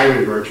against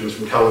diamond merchants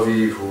from Tel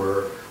Aviv who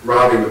were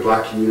robbing the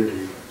black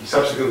community. He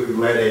subsequently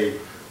led a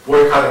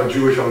boycott of a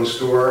Jewish-owned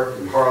store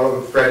in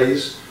Harlem,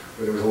 Freddy's,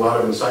 where there was a lot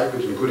of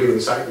incitement, including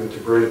incitement to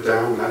burn it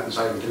down. That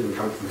incitement didn't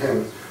come from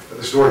him, but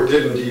the store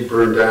did indeed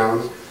burn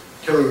down,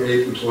 killing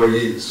 8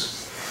 employees.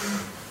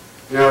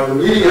 Now, the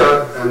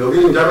media and the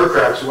leading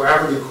Democrats who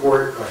avidly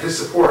court his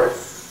support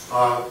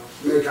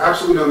make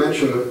absolutely no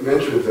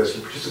mention of this.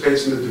 He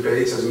participates in the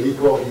debates as an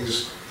equal.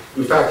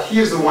 In fact, he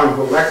is the one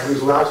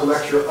who's allowed to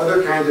lecture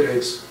other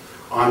candidates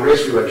on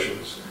race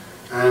relations.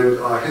 And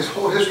his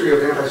whole history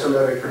of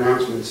anti-Semitic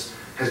pronouncements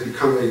has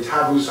become a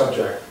taboo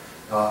subject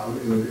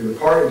in the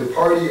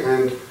party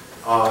and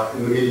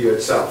in the media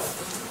itself.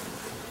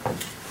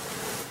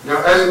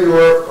 Now, as in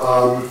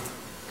Europe,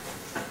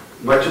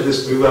 much of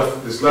this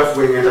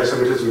left-wing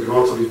anti-Semitism can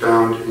also be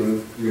found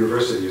in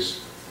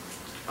universities.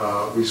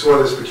 We saw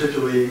this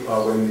particularly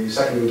when the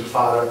Second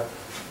Intifada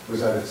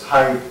was at its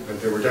height,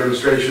 that there were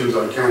demonstrations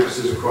on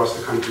campuses across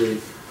the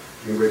country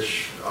in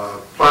which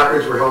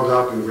placards were held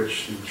up, in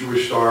which the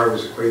Jewish star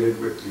was equated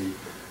with the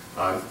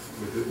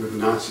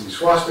Nazi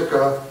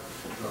swastika,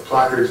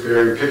 placards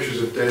bearing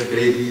pictures of dead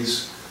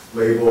babies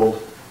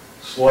labeled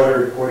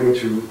slaughtered according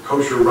to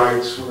kosher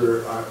rites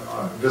were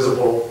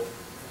visible.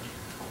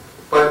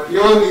 But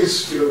beyond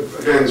these,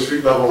 again,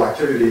 street-level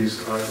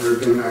activities, there have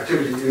been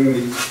activity in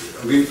the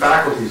elite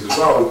faculties as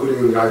well, including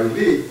in the Ivy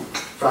League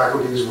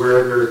faculties,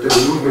 where there has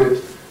been a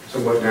movement,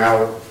 somewhat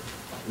now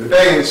in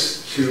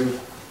abeyance, to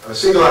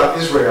single out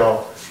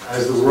Israel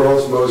as the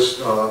world's worst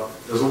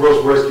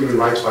human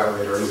rights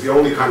violator, and as the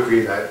only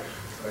country that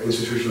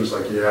institutions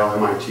like Yale,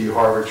 MIT,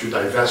 Harvard should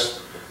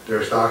divest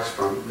their stocks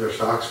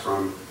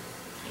from.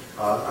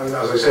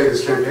 As I say,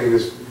 this campaign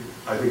is,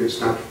 I think it's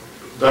not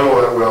done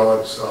all that well.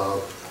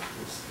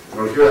 I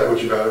don't hear that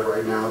much about it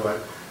right now,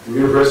 but the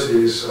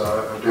universities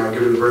have now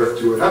given birth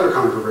to another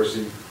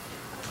controversy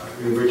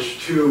in which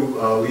 2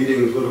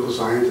 leading political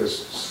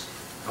scientists,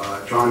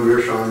 John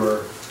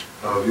Mearsheimer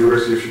of the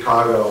University of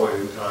Chicago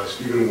and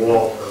Stephen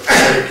Walt of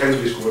the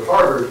Kennedy School at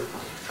Harvard,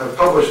 have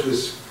published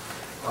this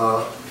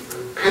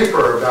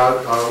paper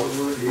about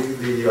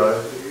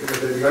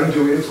the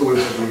undue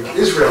influence of the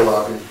Israel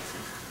lobby.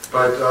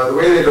 But the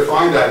way they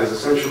define that is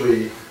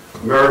essentially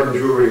American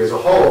Jewry as a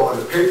whole, and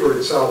the paper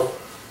itself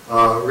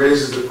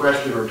raises the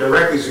question, or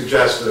directly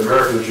suggests, that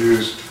American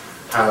Jews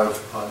have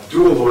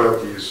dual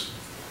loyalties,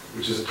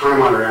 which is a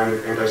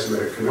time-honored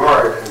anti-Semitic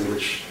canard, and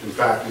which, in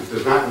fact,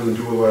 does not mean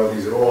dual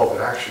loyalties at all,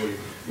 but actually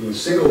means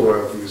single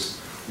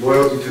loyalties,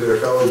 loyalty to their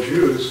fellow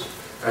Jews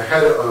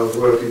ahead of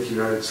loyalty to the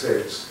United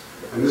States.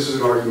 And this is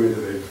an argument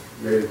that they've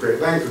made at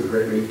great length with a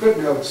great many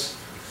footnotes,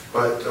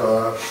 but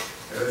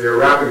they're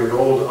wrapping an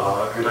old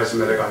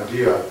anti-Semitic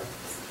idea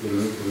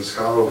in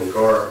scholarly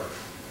garb.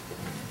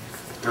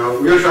 Now,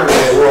 Mearsheimer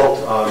and Walt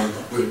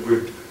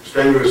would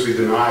strenuously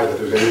deny that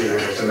there's anything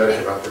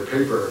anti-Semitic about their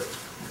paper.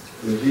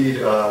 Indeed,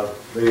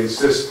 they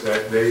insist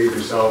that they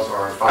themselves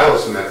are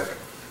philo-Semitic,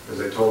 as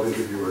they told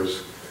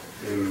interviewers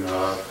in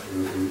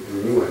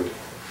England,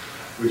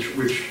 which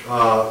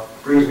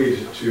brings me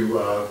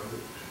to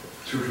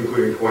 2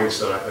 concluding points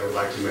that I would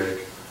like to make.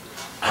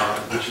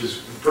 Which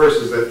is,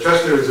 first, is that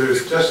just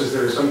as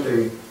there is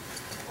something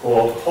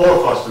called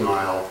Holocaust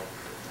denial,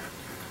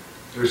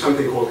 there is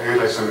something called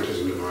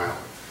anti-Semitism denial,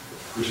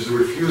 which is a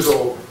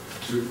refusal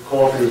to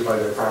call things by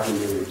their proper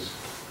names.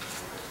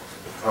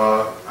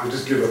 I'll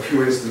just give a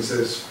few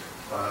instances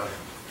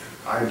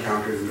I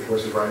encountered in the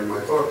course of writing my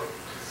book.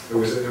 There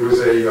was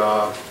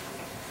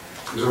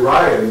a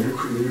riot in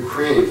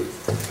Ukraine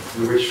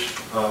in which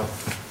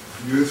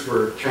youth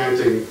were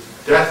chanting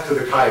 "Death to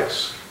the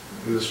Kikes"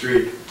 in the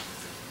street.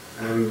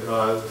 And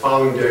the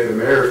following day, the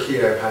mayor of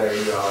Kiev had a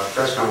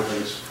press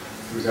conference.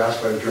 He was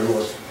asked by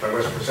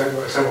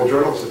several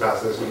journalists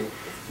about this, and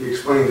he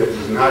explained that it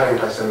was not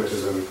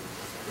anti-Semitism,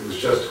 it was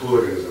just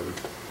hooliganism.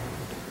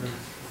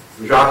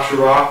 Jacques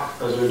Chirac,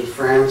 president of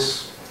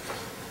France,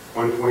 at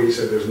one point he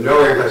said there's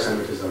no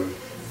anti-Semitism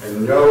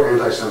and no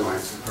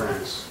anti-Semites in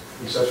France.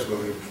 He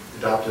subsequently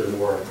adopted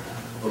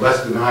a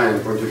less denying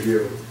point of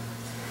view.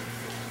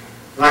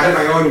 And I had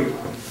my own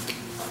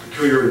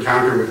peculiar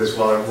encounter with this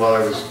while I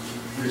was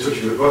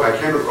researching the book. I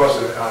came across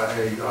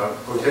a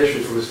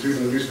quotation from a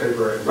student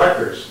newspaper at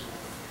Rutgers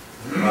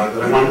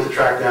that I wanted to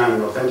track down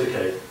and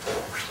authenticate.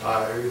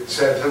 It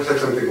said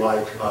something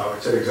like,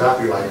 it said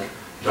exactly like,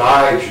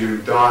 "Die,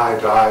 Jew, die,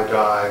 die,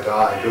 die,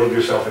 die, build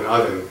yourself an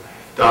oven,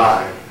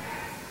 die."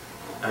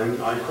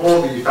 And I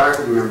called the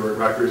faculty member at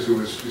Rutgers who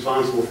was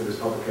responsible for this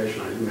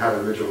publication. I didn't have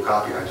an original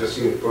copy. I'd just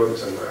seen it quoted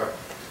somewhere.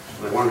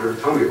 And I wanted her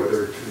to tell me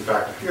whether it in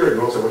fact appeared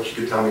and also what she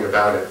could tell me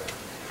about it.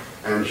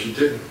 And she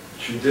did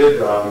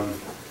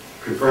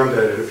confirm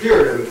that it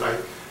appeared. And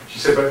she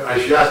said, but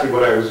she asked me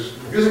what I was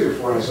using it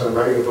for, and I said, I'm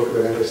writing a book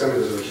about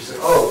anti-Semitism. And she said,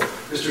 oh,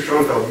 Mr.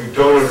 Schoenfeld, you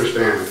don't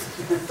understand.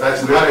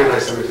 That's not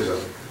anti-Semitism.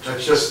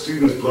 That's just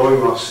students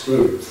blowing off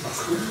steam.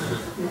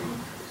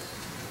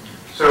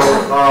 So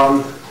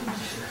I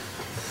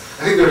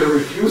think there's a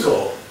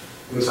refusal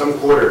in some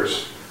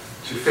quarters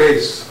to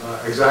face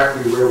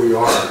exactly where we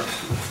are.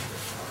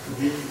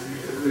 The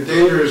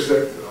dangers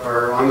that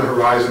are on the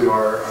horizon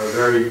are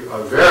very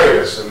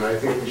various, and I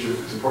think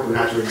it's important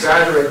not to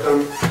exaggerate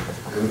them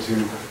and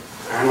to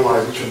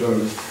analyze each of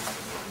them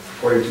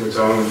according to its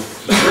own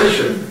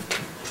situation.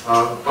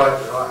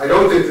 But I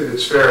don't think that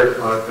it's fair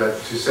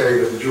to say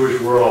that the Jewish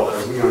world,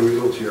 as Leon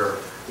Wieseltier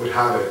would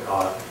have it,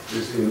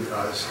 is in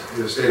a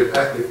state of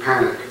ethnic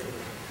panic.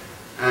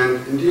 And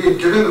indeed,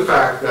 given the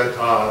fact that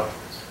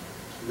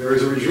there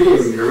is a regime,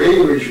 the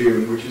Iranian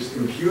regime, which is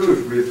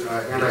imbued with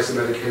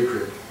anti-Semitic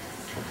hatred,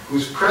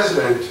 whose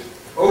president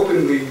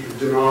openly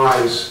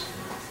denies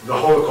the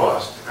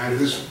Holocaust, and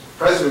whose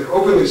president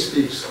openly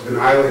speaks of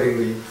annihilating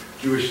the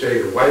Jewish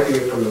state, or wiping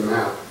it from the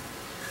map.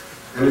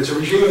 And it's a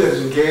regime that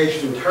is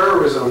engaged in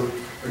terrorism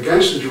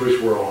against the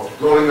Jewish world,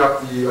 blowing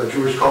up the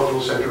Jewish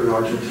Cultural Center in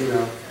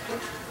Argentina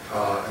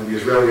and the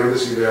Israeli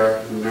embassy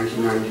there in the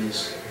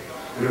 1990s.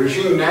 And a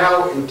regime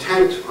now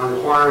intent on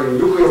acquiring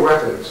nuclear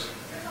weapons,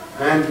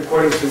 and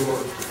according to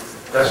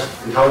best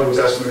intelligence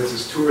estimates,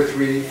 is 2 or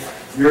 3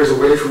 years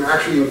away from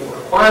actually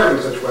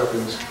acquiring such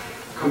weapons.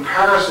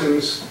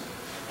 Comparisons,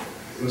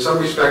 in some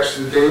respects,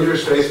 to the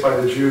dangers faced by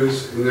the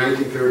Jews in the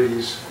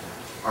 1930s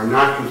are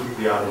not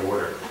completely out of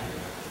order.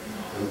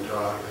 And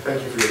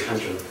thank you for your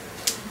attention.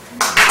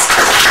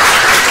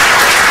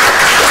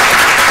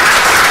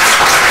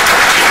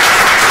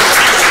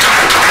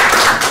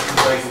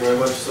 Thank you very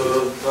much.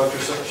 So Dr.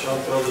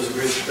 Schoenfeld has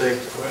agreed to take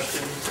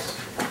questions.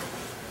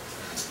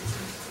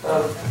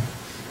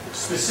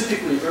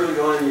 Specifically, early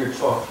on in your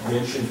talk, you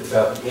mentioned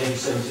about the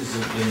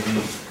anti-Semitism in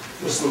the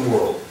Muslim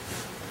world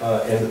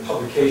and the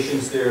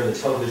publications there and the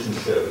television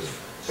shows.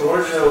 So I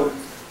wanted to know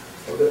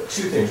about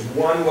 2 things.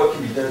 One, what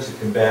can be done to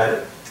combat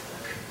it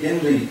in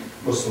the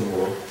Muslim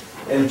world?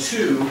 And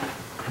 2,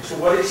 to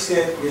what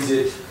extent is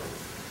it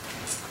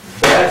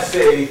bad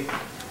faith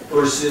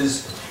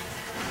versus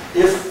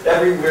if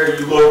everywhere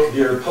you look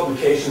there are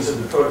publications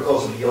of the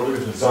Protocols of the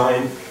Elders of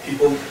Zion,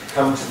 people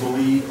come to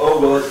believe, oh,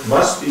 well, it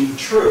must be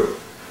true.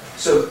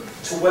 So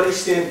to what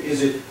extent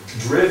is it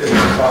driven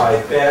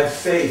by bad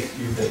faith,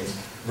 you think,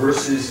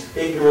 versus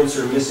ignorance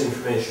or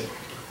misinformation?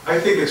 I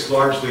think it's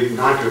largely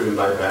not driven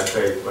by bad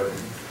faith, but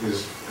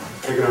is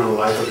taken on a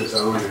life of its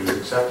own and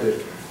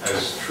accepted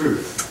as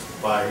truth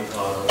by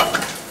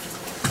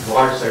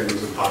large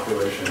segments of the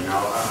population.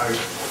 Now,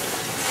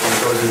 when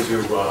it goes into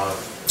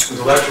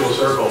intellectual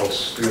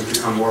circles, things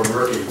become more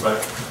murky,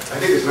 but I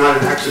think it's not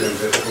an accident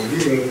that a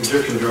leading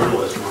Egyptian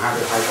journalist,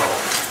 Mohammed Haikal,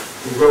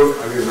 who wrote,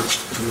 I mean,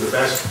 some of the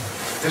best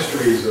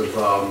histories of,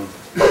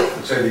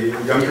 let's say, the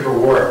Yom Kippur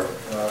War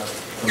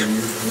from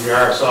the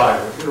Arab side,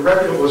 a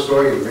reputable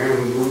historian, a man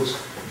who moves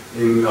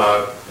in,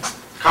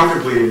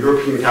 comfortably in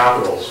European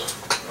capitals,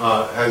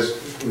 has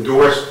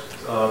endorsed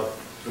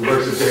the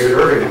works of David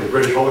Irving, the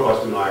British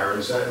Holocaust denier,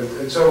 and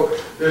so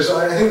there's,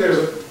 I think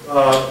there's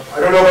I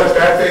don't know if it's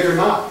bad faith or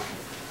not,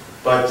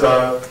 but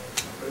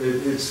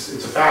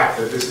it's a fact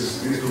that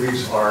these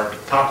beliefs are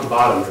top to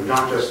bottom. They're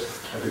not just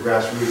at the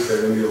grassroots;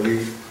 they're in the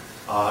elite,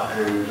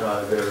 and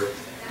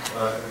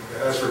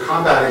as for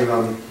combating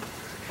them,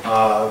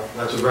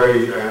 that's a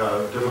very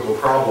difficult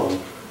problem.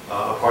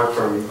 Apart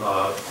from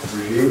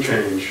regime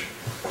change,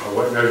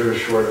 what measures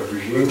short of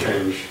regime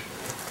change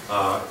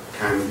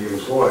can be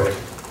employed?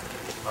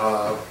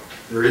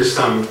 There is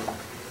some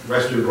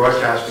Western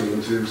broadcasting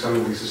into some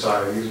of these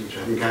societies, which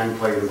I think can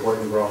play an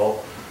important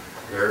role.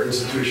 There are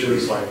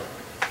institutions like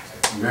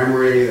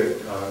Memory that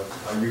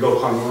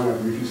Yugo Kwanlun, I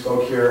believe you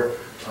spoke here,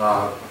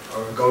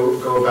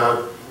 go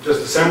about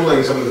just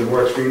assembling some of the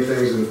more extreme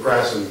things in the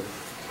press and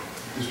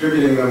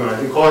distributing them, and I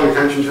think calling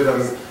attention to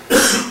them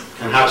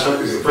can have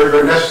something, a very,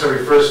 very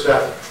necessary first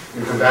step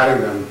in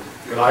combating them.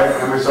 But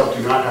I myself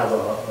do not have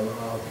a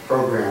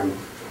program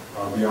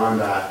beyond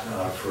that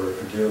for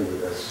dealing with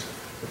this.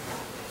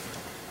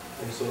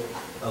 And so,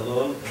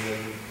 Alon, and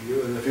then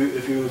you, and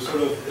if you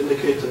sort of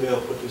indicate to me,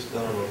 I'll put this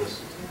down on this.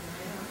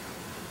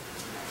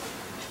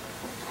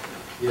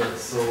 Yeah,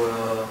 so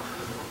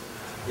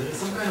there is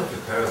some kind of a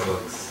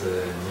paradox,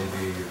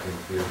 maybe you can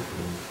feel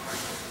from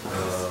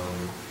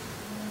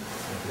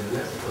the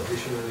left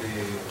traditionally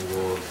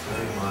was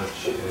very much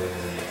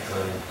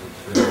trying to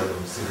rely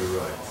on civil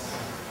rights.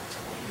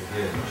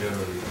 Again,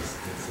 generally it's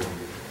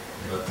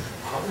but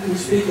how do you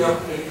speak up?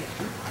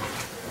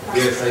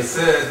 Yes, I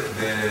said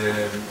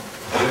the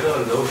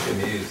general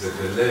notion is that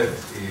the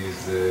left is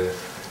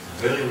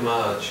very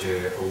much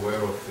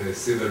aware of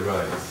civil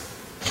rights.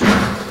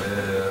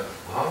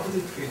 How does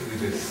it fit with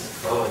this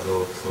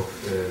paradox of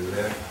the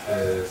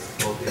left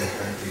supporting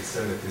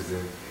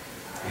anti-Semitism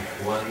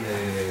if one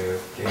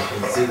can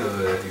consider,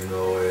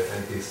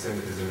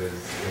 anti-Semitism as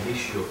an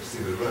issue of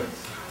civil rights?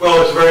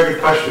 Well, it's a very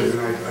good question, and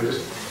I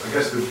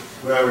guess the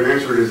way I would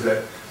answer it is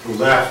that the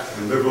left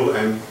and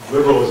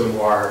liberalism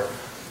are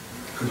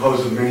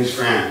composed of many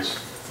strands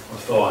of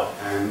thought,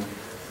 and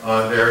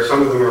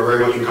some of them are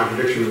very much in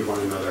contradiction with one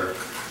another.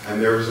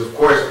 And there is, of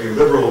course, a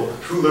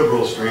true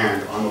liberal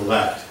strand on the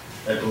left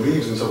that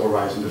believes in civil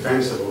rights and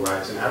defends civil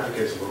rights and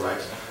advocates civil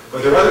rights.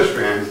 But there are other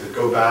strands that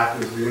go back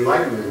into the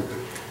Enlightenment.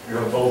 You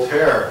know,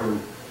 Voltaire, who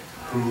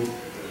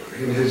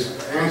in his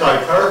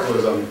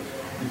anti-clericalism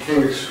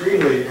became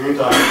extremely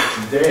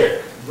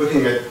anti-Judaic,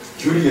 looking at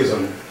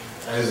Judaism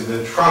as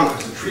the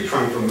tree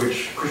trunk from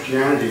which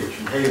Christianity, which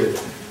he hated,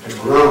 had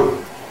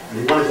grown. And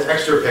he wanted to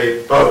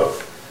extirpate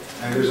both.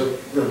 And there's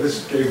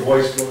this gave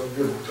voice to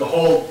the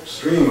whole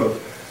stream of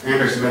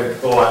anti-Semitic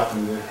thought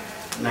in the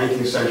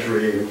 19th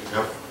century, and you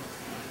have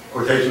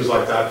quotations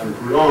like that from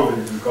Proudhon, but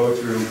if you go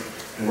through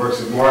the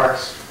works of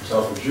Marx,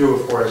 himself a Jew,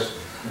 of course,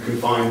 you can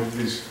find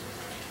these,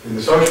 in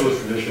the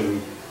socialist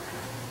tradition,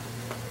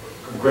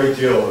 a great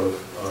deal of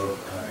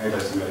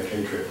anti-Semitic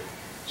hatred.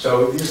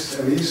 So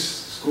these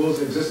schools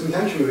exist in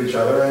tension with each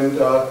other and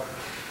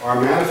are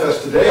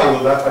manifest today on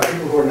the left by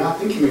people who are not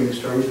thinking in these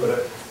terms,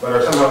 but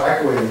are somehow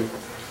echoing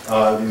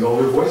these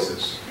older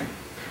voices.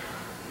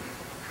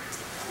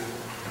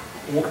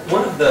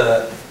 One of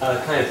the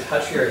kind of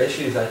touchier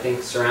issues, I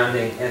think,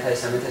 surrounding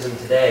anti-Semitism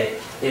today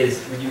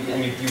is,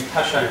 you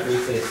touched on it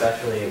briefly,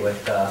 especially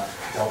with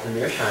Walter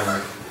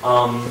Mearsheimer,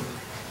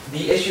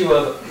 the issue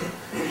of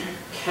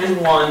can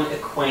one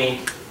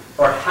equate,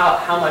 or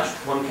how much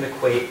one can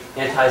equate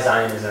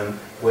anti-Zionism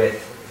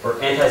with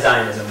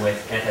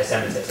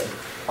anti-Semitism.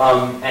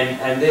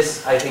 And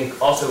this, I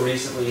think, also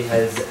recently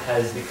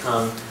has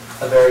become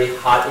a very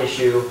hot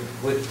issue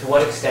with to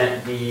what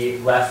extent the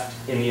left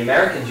in the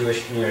American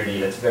Jewish community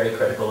that's very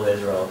critical of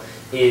Israel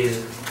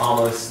is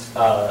almost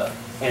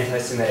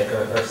anti-Semitic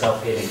or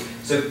self-hating.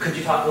 So could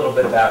you talk a little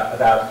bit about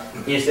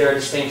is there a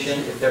distinction?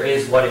 If there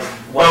is, what is?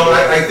 Well,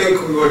 I think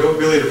it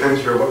really depends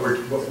here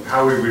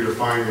how we would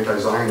define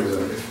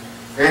anti-Zionism.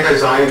 If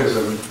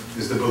anti-Zionism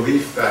is the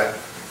belief that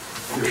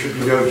there should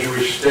be no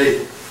Jewish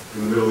state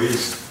in the Middle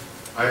East,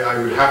 I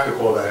would have to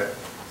call that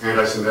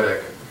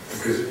anti-Semitic,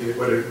 because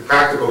the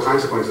practical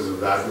consequences of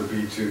that would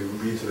be to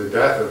lead to the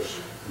death of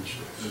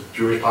the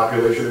Jewish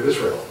population of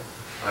Israel.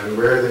 I mean,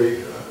 where are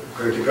they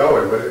going to go,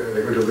 and are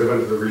they going to live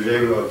under the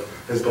regime of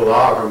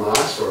Hezbollah or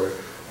Hamas? Or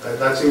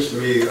that seems to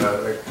me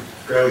like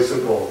fairly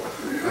simple.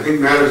 I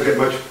think matters get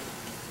much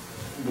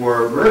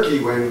more murky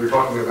when we're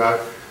talking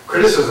about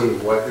criticism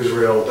of what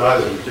Israel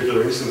does in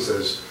particular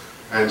instances,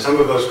 and some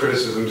of those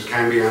criticisms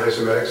can be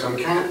anti-Semitic, some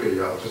can't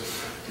be. I'll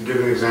just to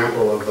give an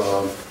example of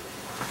a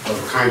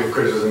kind of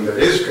criticism that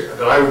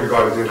I would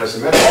regard as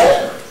anti-Semitic.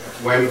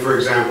 When, for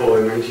example,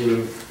 in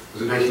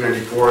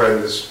 1994,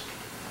 and this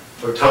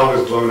hotel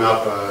was blown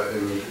up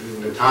in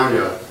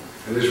Netanya,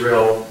 and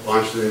Israel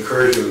launched an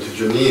incursion to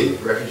Jenin,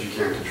 a refugee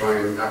camp, to try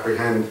and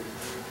apprehend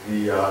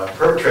the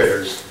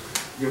perpetrators.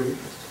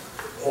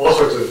 All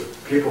sorts of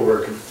people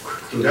were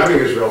condemning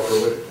Israel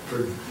for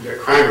the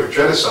crime of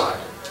genocide.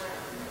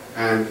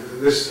 And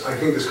this, I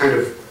think, this kind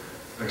of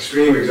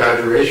extreme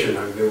exaggeration.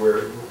 I mean, there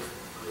were,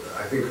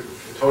 I think,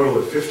 a total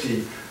of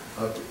 50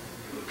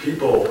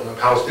 people,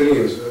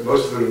 Palestinians,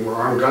 most of them were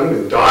armed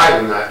gunmen, died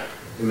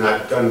in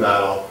that gun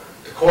battle.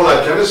 To call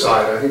that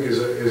genocide, I think,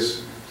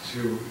 is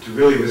to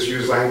really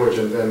misuse language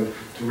and then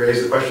to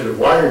raise the question of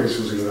why you're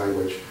misusing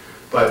language.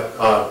 But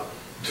I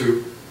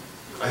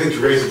think to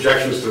raise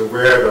objections to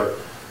where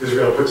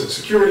Israel puts its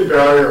security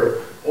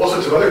barrier, all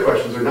sorts of other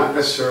questions are not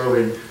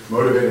necessarily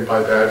motivated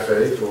by bad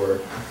faith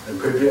and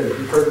could be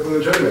perfectly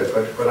legitimate.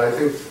 But I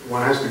think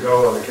one has to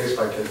go on a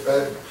case-by-case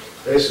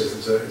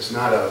basis. There's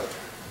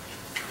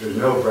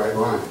no bright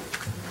line.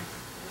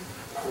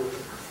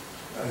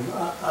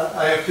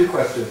 I have two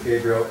questions,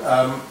 Gabriel.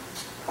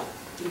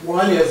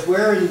 One is,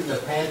 where in the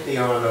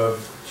pantheon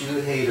of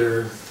Jew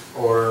haters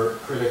or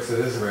critics of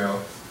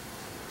Israel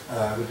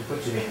would you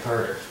put Jimmy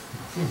Carter?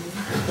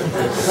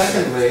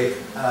 Secondly,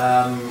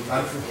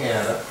 I'm from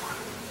Canada.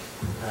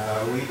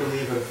 We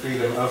believe in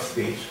freedom of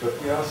speech,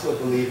 but we also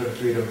believe in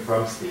freedom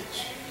from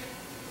speech,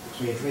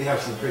 which means we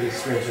have some pretty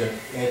stringent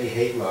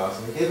anti-hate laws.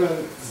 And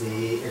given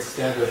the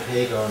extent of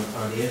hate on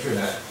the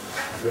internet,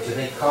 which I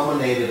think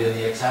culminated in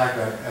the attack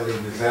on Elie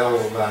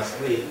Wiesel last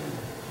week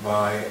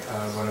by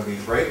one of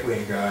these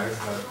right-wing guys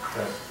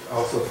that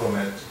also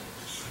foment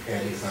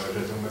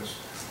anti-Semitism, which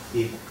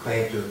he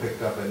claimed to have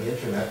picked up on the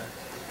internet.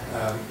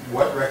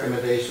 What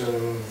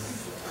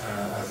recommendations,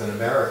 as an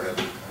American,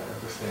 I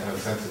understand how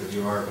sensitive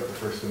you are about the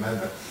First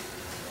Amendment,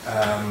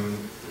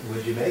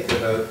 would you make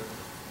about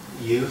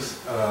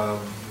use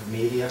of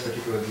media,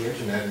 particularly the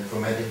internet, in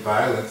fomenting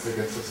violence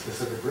against a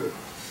specific group?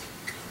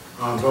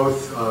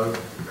 Both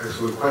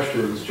excellent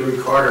questions. Jimmy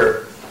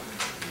Carter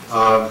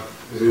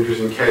is an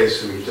interesting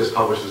case, and he just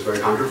published this very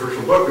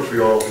controversial book, which we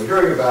all have been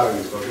hearing about, and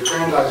he's both at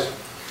Brandeis.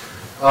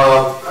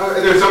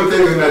 There's some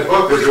things in that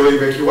book that really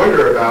make you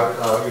wonder about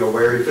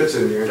where he fits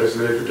in the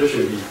anti-Semitic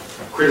tradition. He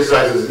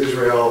criticizes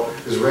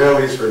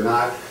Israelis for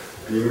not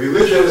being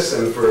religious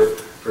and for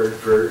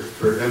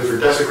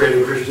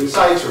desecrating Christian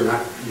sites or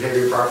not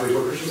behaving properly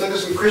toward Christians. And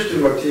there's some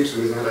Christian motifs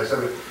in his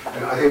anti-Semitic,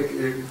 and I think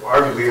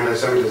arguably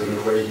anti-Semitism,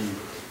 the way he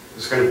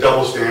this kind of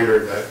double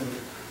standard that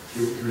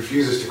he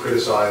refuses to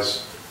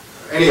criticize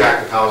any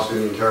act of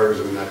Palestinian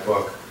terrorism in that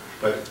book,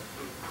 but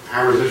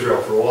hammers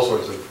Israel for all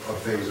sorts of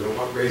things,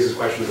 and raises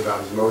questions about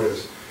his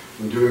motives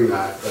in doing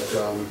that. But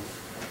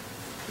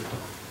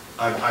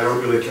I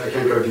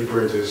can't go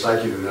deeper into his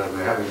psyche than that, and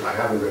I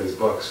haven't read his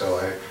book, so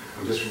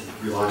I'm just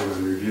relying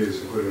on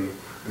reviews, including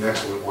an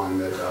excellent one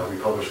that we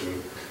published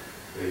in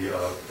the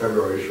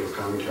February issue of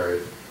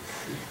Commentary.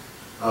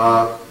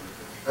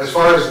 As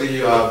far as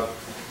the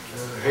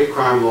hate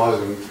crime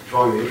laws and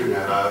controlling the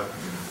internet,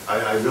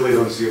 I really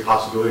don't see a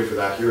possibility for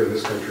that here in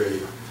this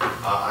country.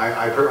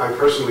 I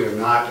personally am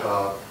not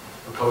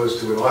opposed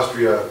to when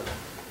Austria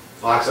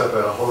locks up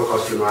a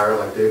Holocaust denier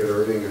like David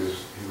Irving, he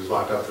was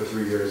locked up for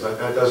 3 years.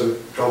 That doesn't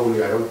trouble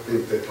me. I don't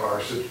think that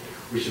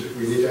we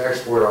need to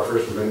export our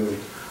First Amendment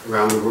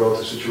around the world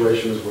to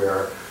situations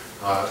where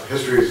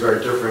history is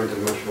very different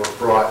and much more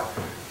fraught.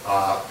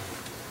 I'm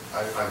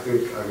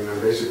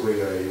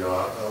basically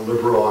a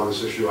liberal on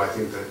this issue. I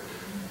think that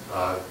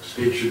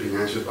speech should be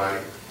answered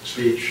by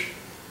speech.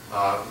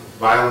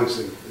 Violence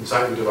and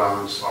incitement to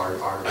violence are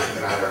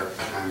matter,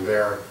 and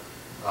there,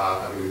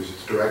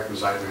 it's direct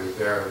incitement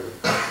there.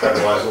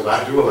 Otherwise,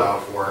 that do allow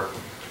for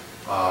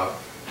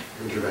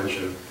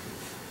intervention.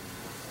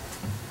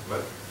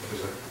 But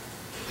there's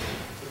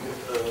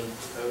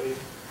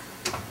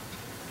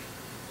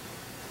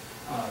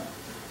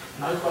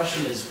my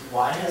question is,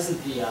 why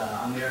hasn't the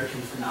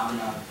American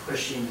phenomenon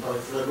pushing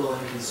both liberal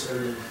and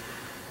conservative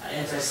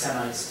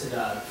anti-Semites to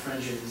the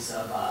fringes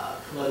of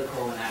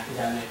political and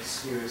academic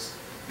spheres,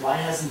 why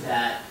hasn't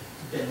that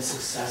been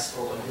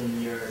successful or been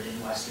mirrored in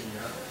Western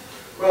Europe?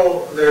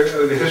 Well,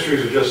 the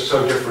histories are just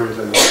so different,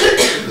 and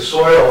the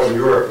soil in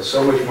Europe is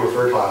so much more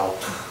fertile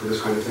for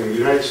this kind of thing. The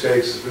United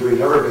States has really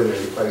never been a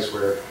place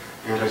where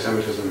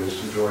anti-Semitism has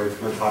enjoyed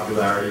much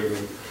popularity. I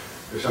mean,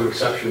 there's some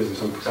exceptions and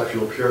some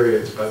exceptional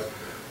periods, but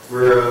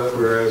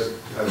whereas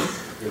a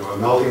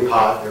melting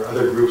pot, there are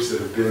other groups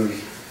that have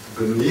been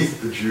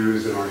beneath the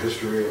Jews in our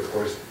history. Of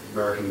course,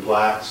 American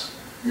blacks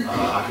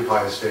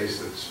occupy a space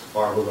that's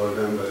far below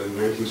them, but in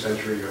the 19th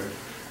century,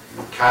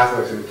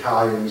 Catholics and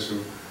Italians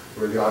who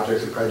were the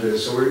objects of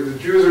prejudice. So the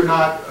Jews are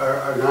not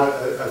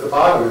at the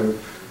bottom. And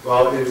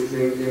while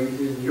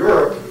in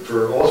Europe,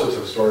 for all sorts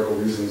of historical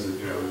reasons that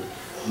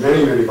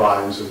many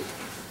volumes have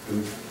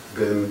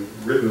been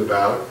written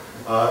about,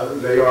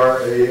 they are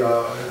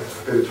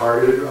been a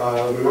targeted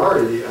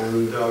minority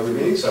and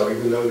remain so,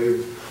 even though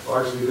they've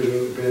largely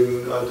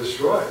been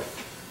destroyed.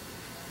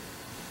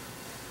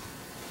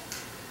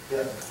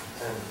 Yeah,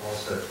 and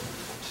also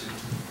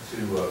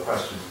two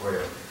questions for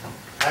you.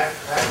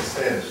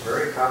 Pakistan is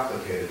very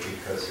complicated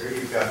because here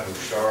you've got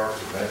Musharraf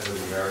who met with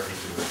the American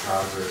Jewish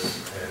Congress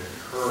and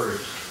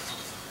encouraged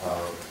a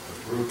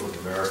group of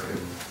American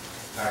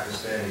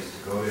Pakistanis to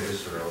go to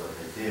Israel, and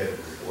they did,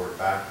 and report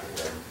back to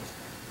them.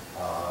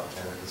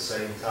 And at the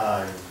same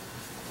time,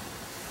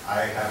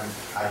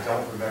 I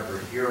don't remember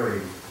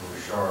hearing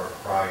Musharraf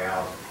cry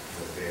out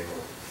that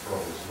Daniel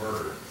Pearl was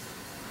murdered,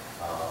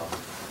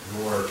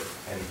 nor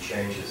any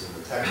changes in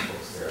the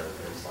textbooks there and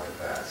things like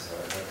that. So I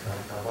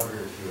wonder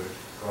if you had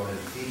gone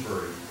any deeper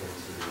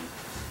into the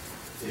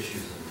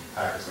issues in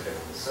Pakistan.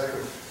 And the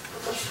second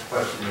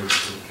question is,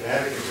 in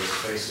Connecticut, what's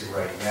facing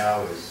right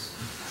now is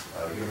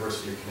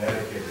University of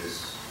Connecticut has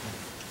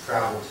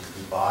traveled to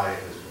Dubai,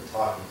 has been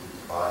talking to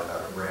Dubai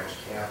about a branch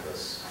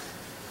campus,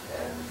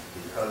 and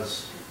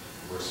because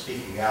we're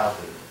speaking out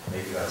that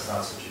maybe that's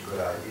not such a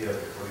good idea,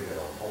 they're putting it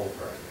on hold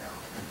right now.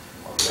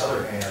 On the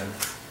other hand,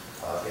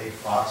 Abe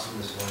Foxman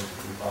is going to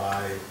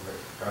Dubai,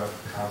 the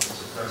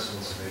Conference of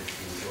Presidents of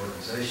these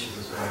organizations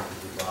is going to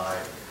Dubai,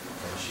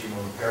 and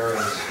Shimon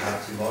Peres, not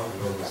too long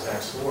ago, was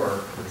next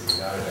door with the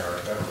United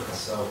Arab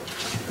Emirates. So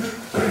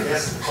I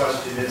guess the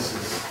question is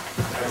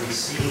have we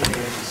seen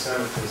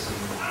anti-Semitism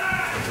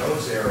in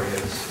those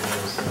areas?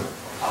 Is there a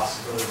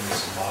possibility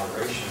of some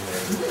moderation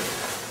there?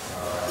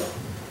 The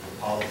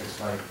politics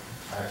might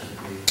actually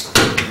be a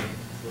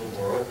little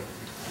more open.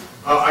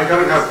 I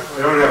don't have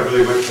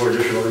really much more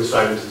additional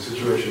insight into the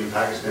situation in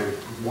Pakistan.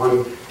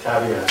 One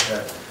caveat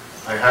that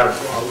I have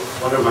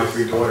one of my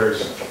 3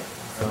 daughters,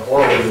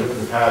 all of them in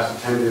the past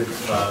attended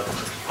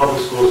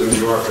public schools in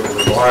New York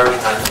with large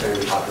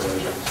Pakistani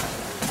populations.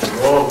 And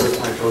all of which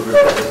my children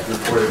have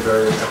reported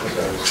various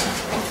episodes of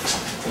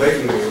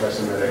blatantly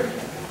anti-Semitic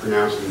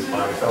pronouncements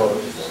by fellow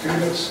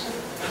students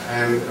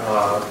and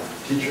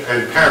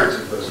parents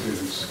of those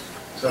students.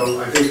 So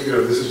I think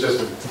this is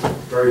just a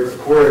very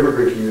poor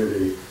immigrant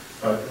community.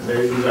 But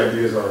these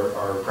ideas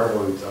are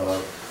prevalent,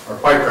 are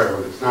quite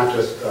prevalent. It's not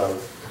just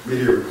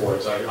media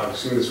reports. I've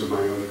seen this with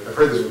I've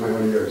heard this with my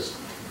own ears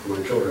from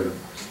my children.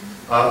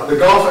 The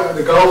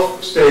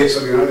Gulf states,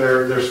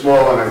 they're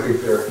small, and I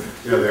think they're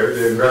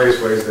in various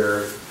ways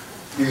they're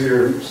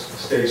easier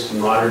states to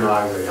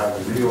modernize. They have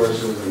the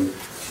resources, and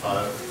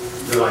I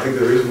think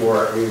there is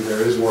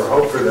more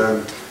hope for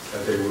them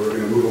that they were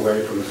going to move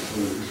away from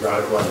these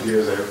radical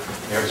ideas. They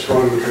have a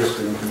strong interest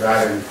in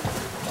combating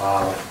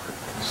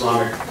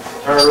Islamic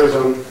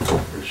terrorism,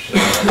 which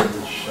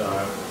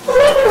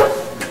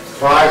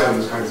thrives on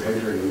this kind of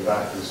hatred and in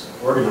fact is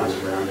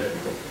organized around it.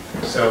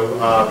 So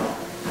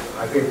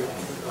I think,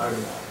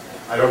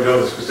 I don't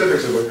know the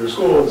specifics of what your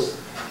school is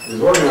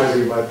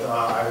organizing, but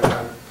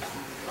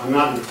I'm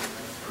not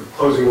for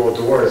closing all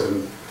doors,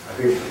 and I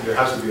think there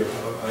has to be a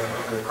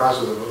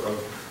process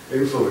of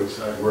influence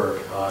at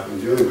work in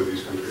dealing with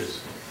these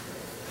countries.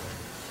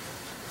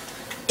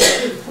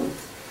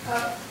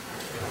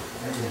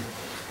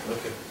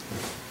 Okay.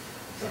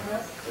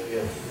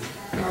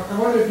 I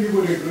wonder if you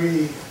would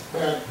agree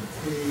that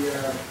the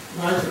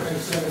rise of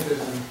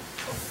anti-Semitism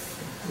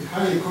is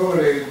highly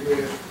correlated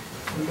with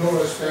the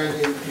lower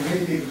standing in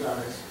many people's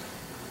eyes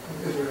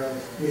of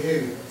Israel's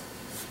behavior.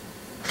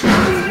 If you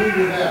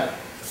agree with that,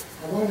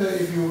 I wonder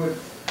if you would,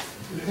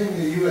 taking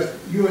the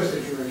U.S.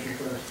 situation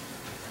first,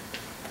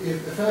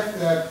 if the fact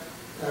that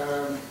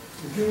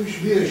the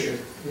Jewish leadership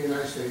in the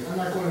United States, I'm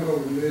not going to go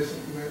with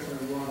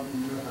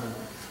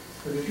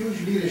but the Jewish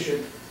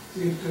leadership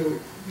seems to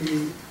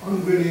be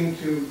unwilling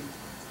to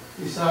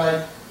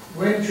decide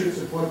when it should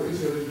support what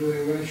Israel is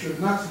doing, when it should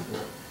not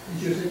support. You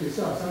should say to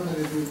yourself, sometimes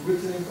they do good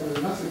things,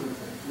 sometimes not so good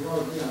things. We all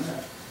agree on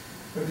that.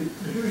 But the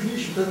Jewish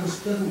leadership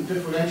doesn't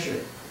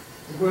differentiate.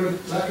 The word is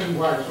black and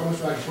white. It's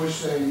almost like Bush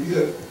saying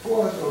either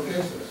for us or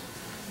against us.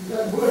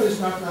 That word is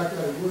not like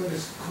that. The word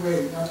is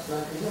gray, not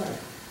black and white.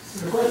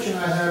 So the question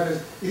I have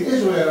is, in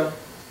Israel,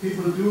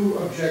 people do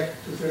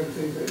object to certain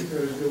things that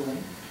Israel is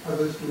doing.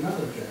 Others do not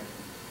object.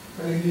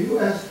 But in the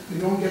U.S., we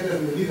don't get that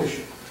in the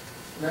leadership.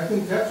 And I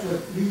think that's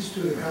what leads to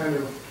the kind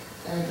of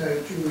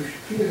anti-Jewish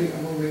feeling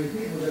among many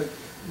people that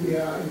we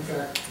are, in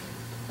fact,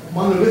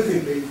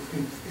 monolithically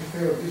in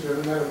favor of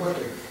Israel, no matter what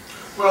they do.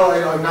 Well,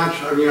 I'm not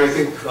sure. I mean, I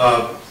think,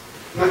 I'm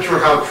not sure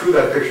how true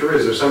that picture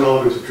is. There's some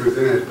elements of truth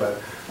in it,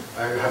 but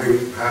having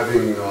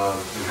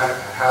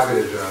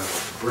inhabited,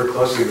 work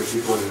closely with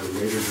people in a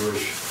major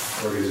Jewish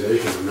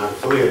organization, I'm not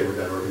affiliated with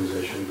that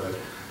organization, but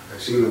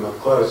I've seen them up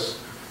close.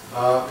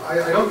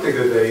 I don't think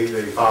that they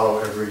follow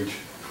every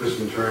twist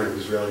and turn of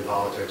Israeli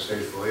politics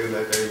faithfully, and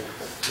that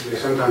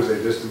sometimes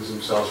they distance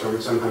themselves from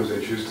it, sometimes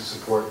they choose to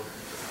support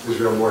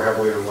Israel more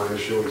heavily on one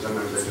issue, and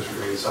sometimes they just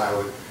remain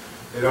silent.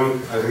 They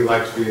don't, I think,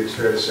 like to be, it's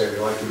fair to say, they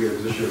like to be in a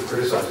position of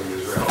criticizing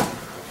Israel.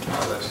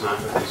 That's not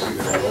what they see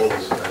their role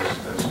as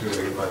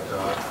doing, but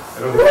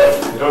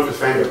they don't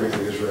defend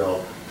everything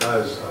Israel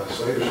does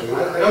slavishly. And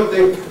I don't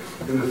think,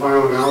 in the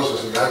final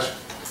analysis,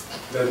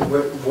 that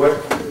what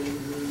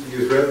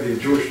the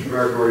Jewish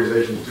American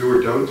organizations do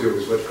or don't do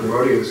is what's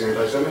promoting this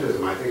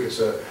anti-Semitism. I think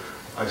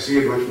I see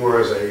it much more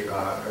as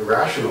a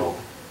rational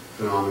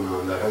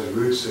phenomenon that has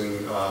roots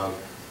in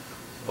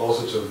all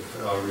sorts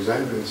of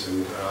resentments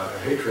and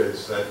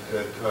hatreds that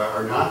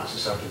are not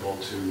susceptible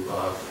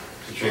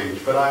to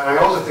change. But I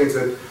also think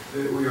that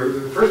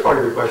the first part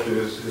of your question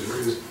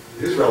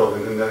is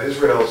relevant in that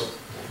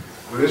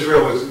when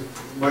Israel was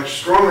much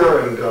stronger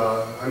and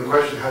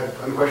had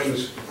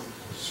unquestioned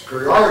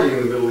superiority in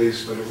the Middle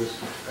East, when it was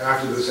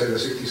after the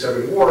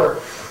 67 war,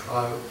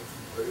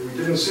 we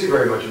didn't see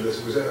very much of this.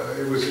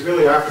 It was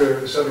really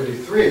after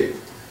 73,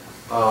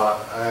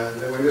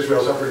 and when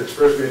Israel suffered its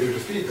first major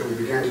defeat, that we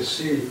began to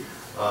see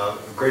a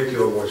great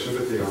deal more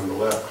sympathy on the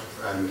left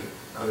and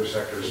other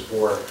sectors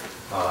for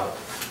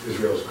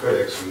Israel's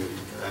critics,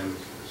 and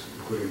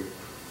including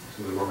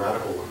some of the more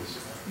radical ones.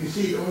 You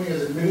see it only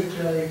as a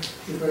military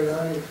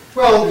superiority?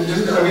 Well,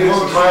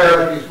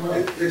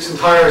 its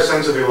entire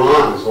sense of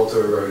Iran is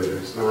also eroded.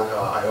 It's not.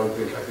 I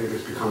think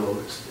it's become.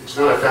 It's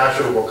not a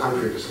fashionable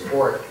country to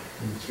support.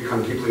 It's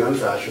become deeply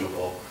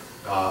unfashionable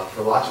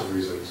for lots of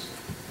reasons.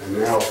 And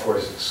now, of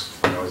course,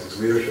 its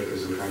leadership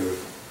is in kind of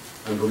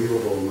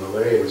unbelievable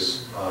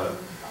malaise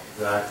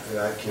that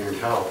can't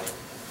help.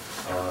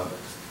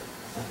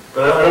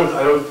 But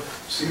I don't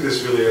see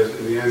this really as,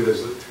 in the end,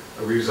 as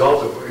a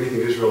result of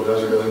anything Israel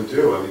does or doesn't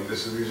do. I mean, I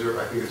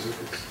think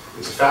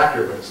it's a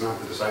factor, but it's not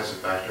the decisive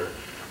factor.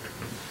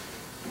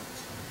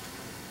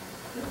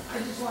 I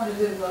just wanted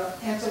to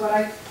answer what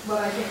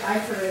I think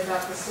I've heard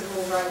about the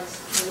civil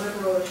rights, the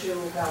liberal issue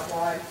about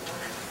why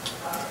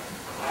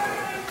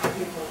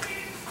people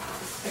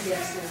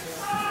against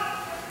Israel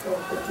go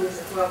abuse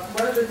it. Well,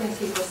 one of the things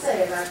people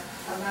say, and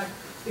I'm not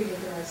speaking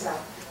for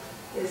myself,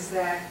 is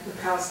that the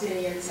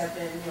Palestinians have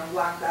been,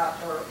 locked up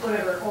or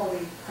whatever, all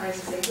the kinds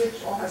of things, which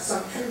all have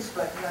some truth,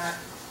 but not,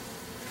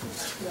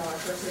 I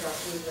personally don't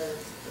believe that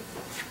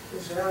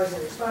Israelis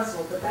are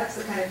responsible, but that's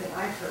the kind of thing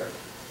I've heard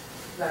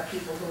about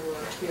people who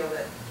feel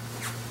that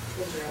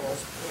Israel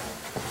was,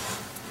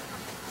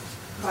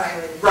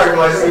 violating. Right,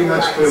 well, I mean,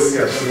 that's clearly,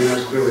 yes,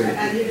 that's clearly.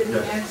 And you didn't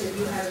yes. answer,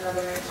 you had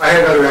another answer. I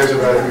had another answer,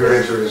 but I think your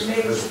answer is.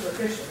 Maybe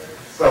superficial.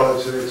 Well,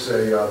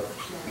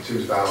 it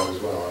seems valid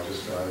as well. I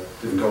just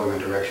didn't go in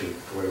that direction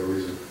for whatever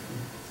reason.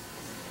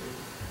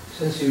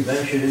 Since you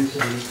ventured into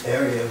the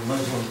area of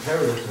Muslim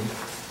terrorism,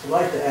 I'd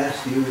like to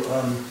ask you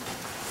the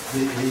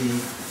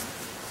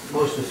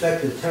most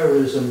effective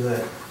terrorism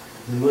that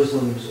the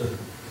Muslims,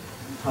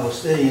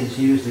 Palestinians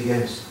used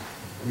against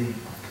the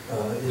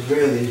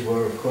Israelis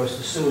were, of course,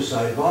 the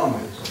suicide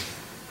bombings,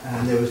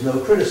 and there was no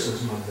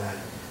criticism of that.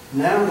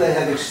 Now they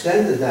have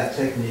extended that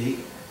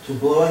technique to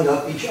blowing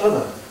up each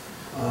other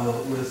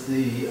with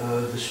the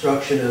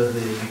destruction of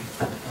the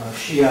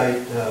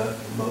Shiite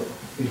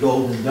the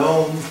Golden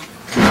Dome,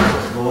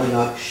 blowing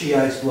up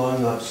Shiites,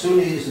 blowing up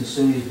Sunnis, and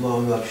Sunnis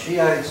blowing up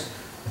Shiites,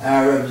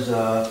 Arabs,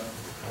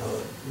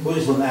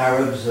 Muslim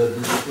Arabs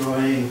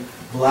destroying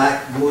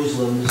black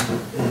Muslims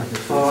in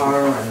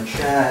Dhofar and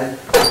Chad,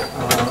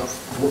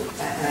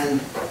 and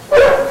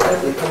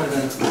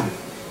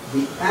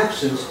the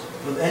absence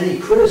of any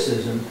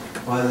criticism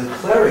by the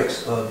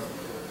clerics of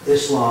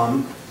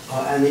Islam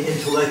and the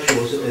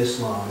intellectuals of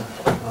Islam.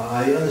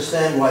 I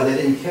understand why they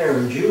didn't care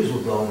when Jews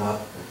were blown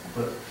up,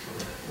 but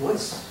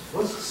what's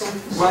the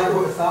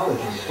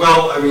psychopathology?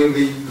 Well, I mean,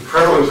 the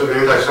prevalence of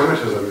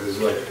anti-Semitism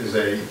is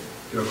a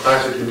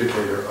classic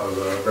indicator of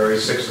a very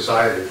sick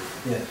society.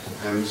 Yes.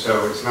 And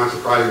so it's not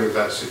surprising that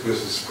that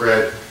sickness is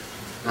spread,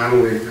 not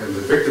only, and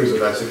the victims of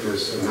that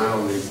sickness, and not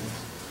only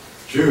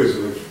Jews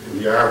in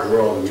the Arab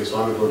world and the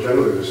Islamic world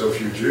generally. There's so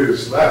few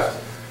Jews left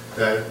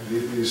that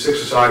these sick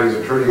societies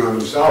are turning on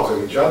themselves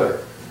and each other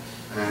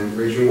and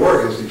waging war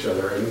against each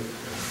other, and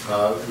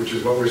which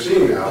is what we're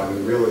seeing now in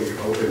the really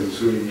open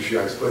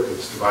Sunni-Shiite split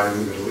that's dividing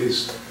the Middle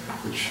East,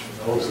 which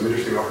holds some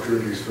interesting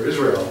opportunities for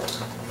Israel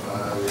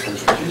in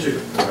strategic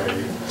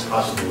way,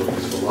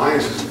 possibilities of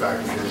alliances, in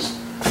fact, against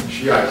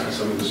Shiites and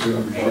some of the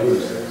Sunni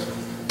regimes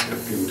that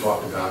have been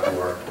talked about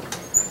more.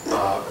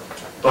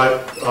 But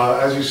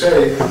as you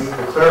say,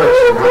 the clerics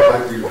are not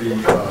likely to be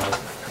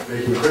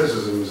making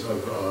criticisms of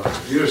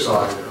either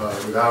side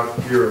without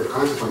fear of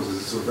consequences.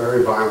 It's a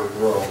very violent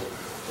world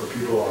where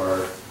people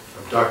are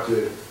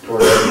abducted,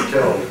 tortured, and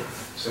killed.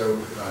 So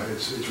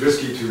it's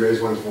risky to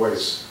raise one's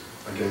voice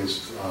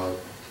against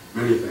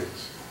many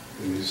things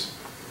in these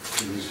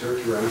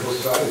tyrannical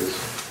societies.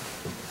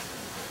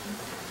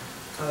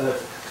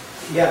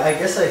 Yeah, I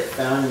guess I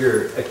found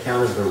your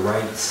account of the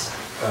right's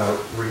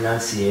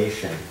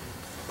renunciation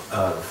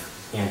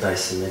of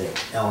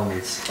anti-Semitic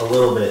elements a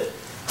little bit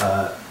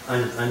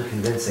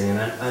unconvincing, and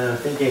I'm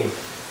thinking,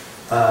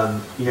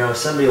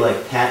 somebody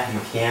like Pat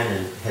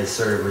Buchanan has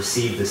sort of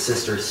received the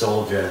Sister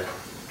Souljah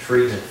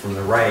treatment from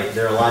the right.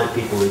 There are a lot of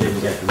people who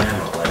didn't get the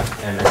memo, like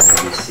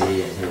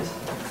MSNBC and his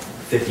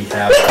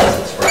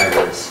 50,000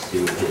 subscribers to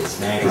his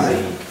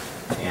magazine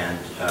and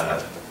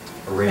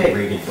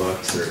Reagan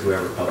Books or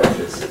whoever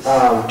publishes his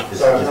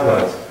books.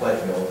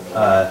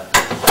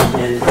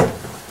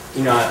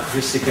 And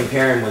just to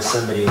compare him with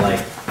somebody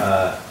like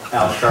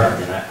Al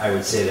Sharpton, I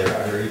would say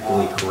they're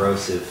equally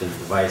corrosive and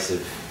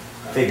divisive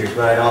figures,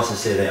 but I'd also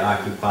say they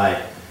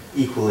occupy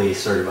equally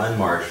sort of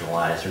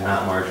unmarginalized or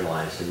not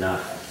marginalized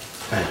enough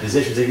kind of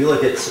positions. If you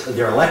look at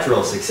their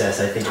electoral success,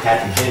 I think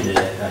Pat Buchanan did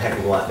a heck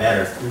of a lot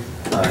better in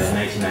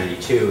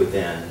 1992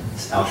 than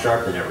Al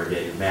Sharpton ever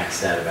did. He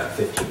maxed out about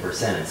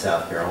 15% in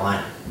South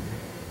Carolina.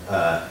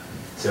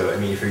 So, I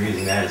mean, if you're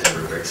using that as a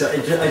rubric. So I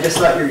just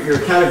thought your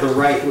account of the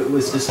right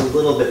was just a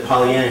little bit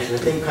Pollyannish, and I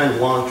think kind of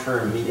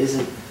long-term, I mean,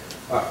 isn't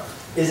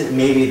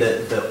maybe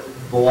the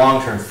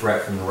long-term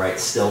threat from the right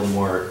still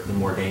the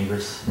more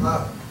dangerous?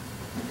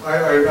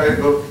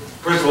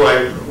 First of all,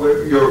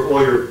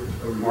 all your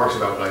remarks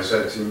about what I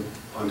said seem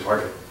on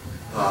target.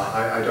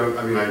 I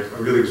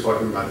really was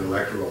talking about the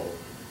electoral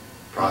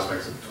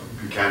prospects of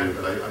Buchanan,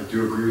 but I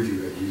do agree with you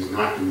that he's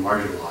not been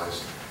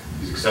marginalized.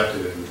 He's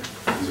accepted in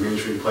these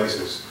mainstream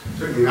places.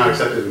 Certainly not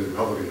accepted in the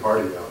Republican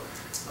Party, though,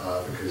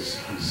 because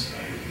he's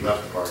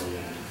left the party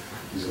and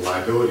he's a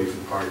liability for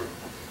the party.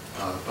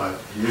 But I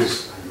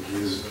think he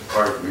is a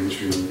part of the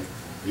mainstream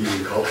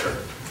media culture.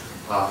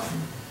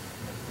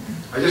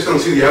 I just don't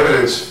see the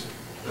evidence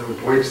that would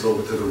point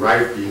to the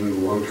right being the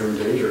long-term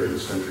danger in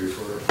this country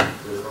for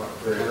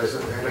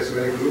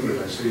anti-Semitic movement.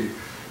 I see,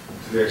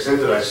 to the extent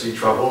that I see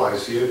trouble, I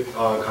see it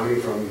coming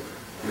from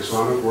the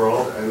Islamic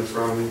world and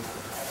from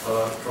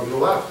the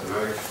left, and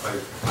I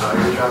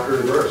in chapter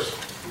and verse.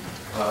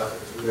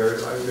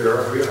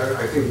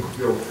 I think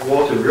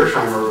Walt and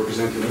Mearsheimer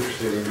represent an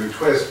interesting new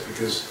twist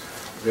because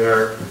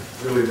they're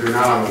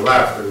not on the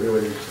left. They're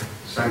really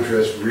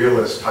centrist,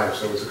 realist types.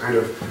 So it's a kind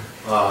of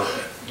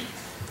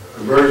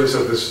emergence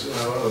of this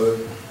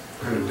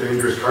kind of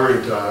dangerous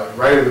current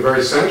right in the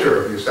very center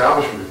of the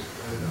establishment.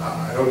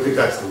 I don't think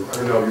I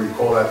don't know if you would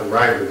call that the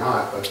right or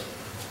not, but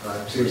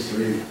it seems to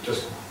me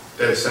just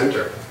dead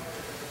center.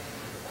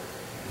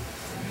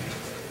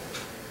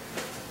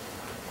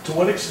 To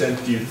what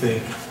extent do you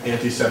think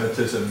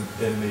anti-Semitism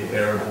in the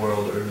Arab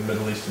world or the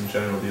Middle East in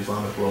general, the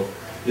Islamic world,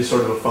 is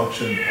sort of a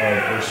function of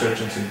a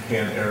resurgence in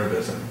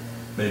pan-Arabism,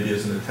 maybe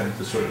as an attempt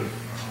to sort of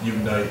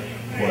unite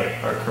what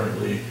are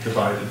currently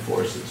divided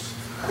forces?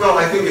 Well,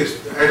 I think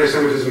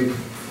anti-Semitism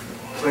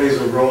plays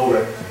a role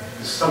that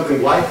is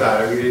something like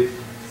that. I mean,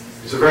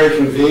 it's a very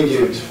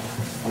convenient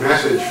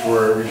message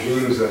for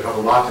regimes that have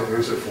a lot to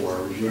answer for,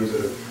 regimes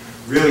that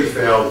have really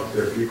failed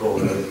their people,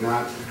 that have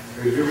not.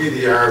 If you read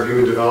the Arab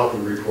Human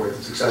Development Report,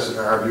 the successive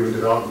Arab Human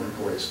Development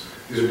Reports,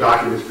 these are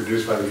documents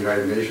produced by the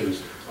United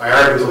Nations, by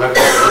Arab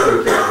intellectual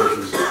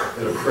organizations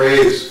that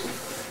appraise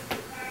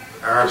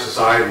Arab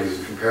societies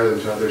and compare them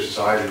to other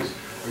societies.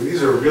 I mean,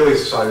 these are really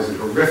societies in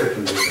horrific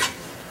condition.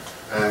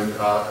 and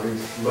I mean,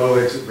 low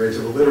rates of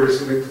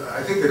illiteracy. I mean,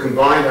 I think the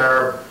combined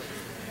Arab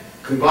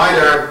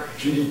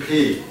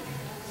GDP,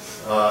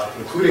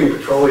 including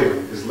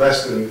petroleum, is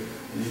less than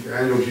the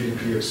annual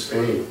GDP of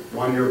Spain,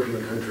 one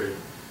European country.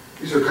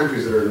 These are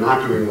countries that are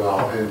not doing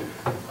well, and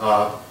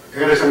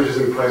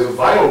anti-Semitism plays a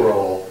vital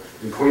role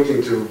in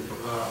pointing to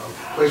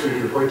a place where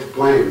you can point to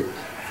blame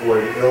for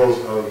the ills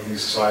of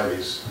these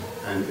societies.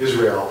 And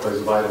Israel plays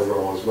a vital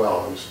role as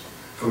well, in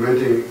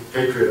fomenting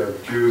hatred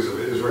of Jews, of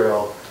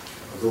Israel,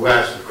 of the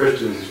West, of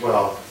Christians as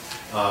well,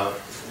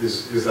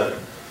 is that,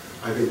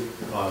 I think,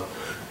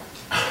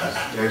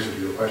 the answer to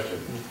your question.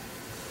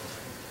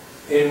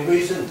 In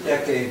recent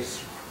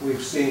decades,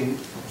 we've seen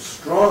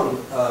strong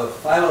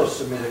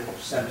philo-Semitic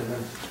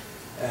sentiment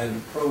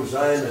and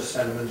pro-Zionist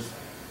sentiments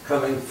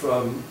coming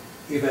from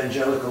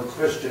evangelical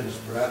Christians,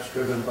 perhaps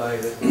driven by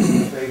the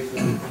faith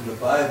in the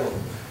Bible.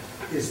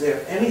 Is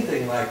there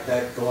anything like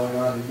that going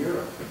on in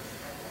Europe?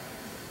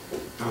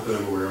 Not that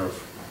I'm aware of.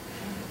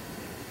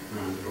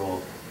 Not at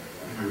all.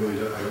 I really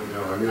don't, I don't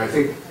know. I mean, I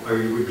think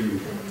it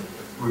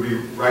would be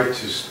right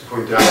to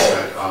point out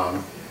that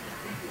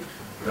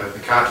that the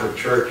Catholic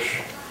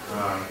Church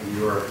in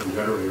Europe and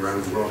generally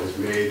around the world has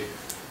made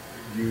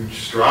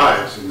huge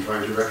strides in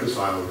trying to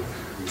reconcile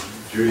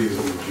with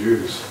Judaism and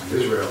Jews in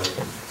Israel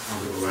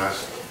over the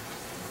last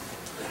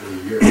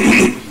 30 years.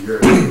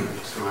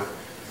 It's not,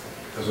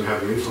 doesn't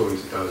have the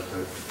influence it does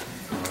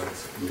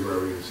in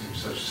Europe in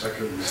such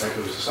secular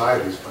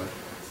societies, but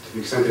to the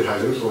extent it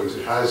has influence,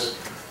 it has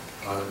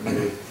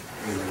made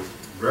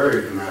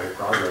very dramatic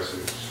progress in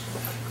its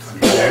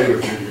understanding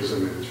of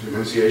Judaism and its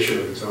renunciation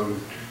of its own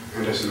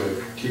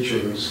anti-Semitic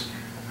teachings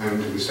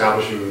and in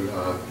establishing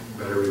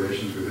better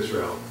relations with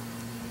Israel.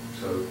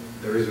 So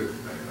there is a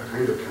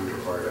kind of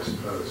counterpart, I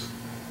suppose.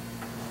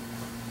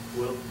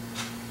 Will?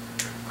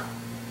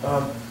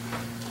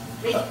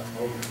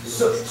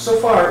 So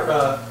far,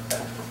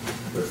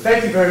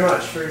 thank you very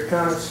much for your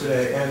comments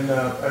today, and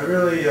I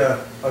really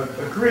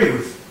agree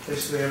with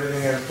basically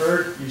everything I've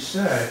heard you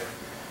say.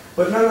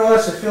 But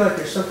nonetheless, I feel like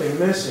there's something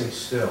missing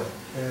still.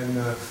 And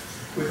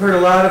we've heard a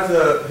lot of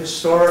the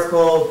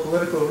historical,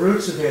 political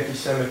roots of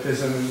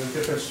anti-Semitism and the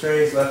different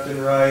strains, left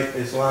and right,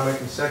 Islamic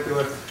and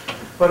secular.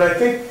 But I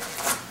think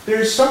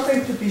there's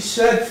something to be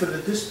said for the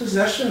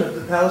dispossession of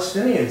the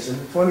Palestinians in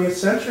the 20th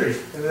century,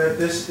 and that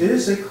this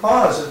is a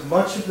cause of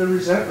much of the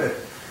resentment.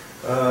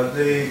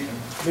 The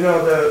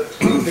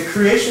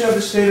creation of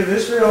the State of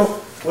Israel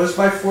was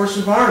by force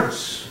of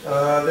arms.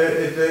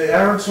 The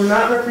Arabs were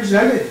not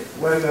represented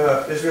when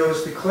Israel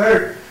was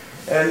declared.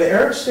 And the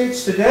Arab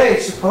states today,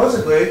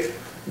 supposedly,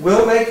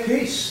 will make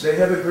peace. They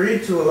have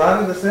agreed to a lot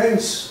of the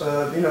things,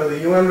 the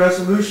UN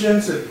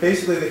resolutions,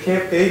 basically the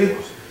Camp David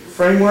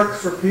framework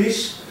for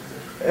peace.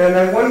 And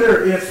I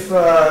wonder if,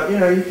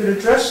 you could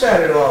address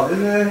that at all.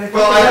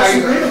 Well,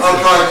 I'll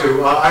try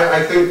to.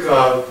 I think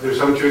there's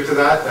some truth to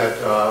that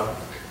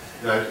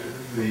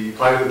the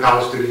plight of the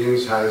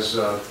Palestinians has,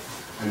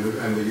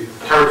 and the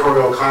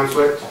territorial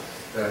conflict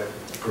that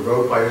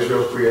provoked by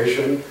Israel's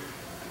creation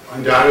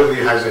undoubtedly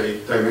has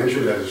a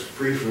dimension that is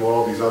free from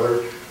all these other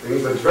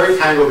things, but it's very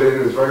tangled in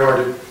and it's very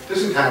hard to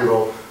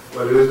disentangle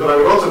what it is. But I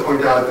would also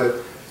point out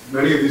that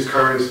many of these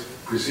currents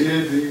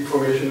preceded the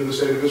formation of the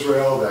State of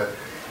Israel, that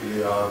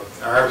the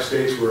Arab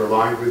states were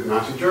aligned with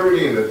Nazi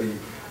Germany, and that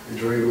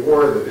during the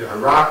war that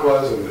Iraq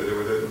was, and that there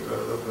were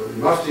the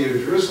Mufti of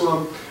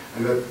Jerusalem,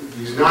 and that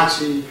these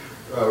Nazi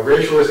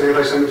racialist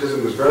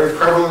anti-Semitism was very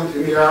prevalent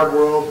in the Arab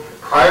world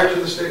prior to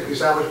the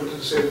establishment of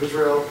the State of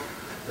Israel,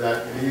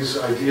 that these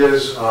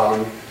ideas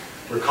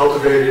were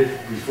cultivated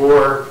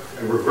before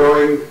and were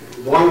growing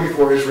long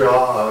before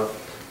Israel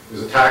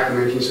was attacked in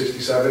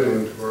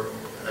 1967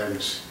 and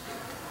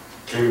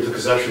came into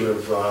possession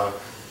of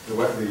the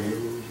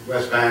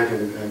West Bank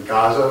and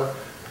Gaza,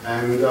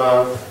 and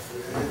that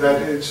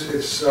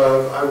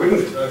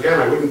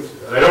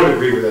I don't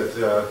agree with it.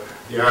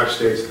 The Arab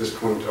states at this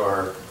point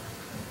are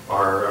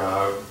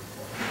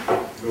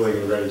willing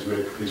and ready to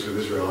make peace with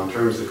Israel in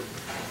terms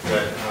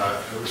that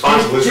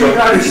responsible Israel.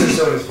 Jimmy Carter says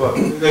so in his book.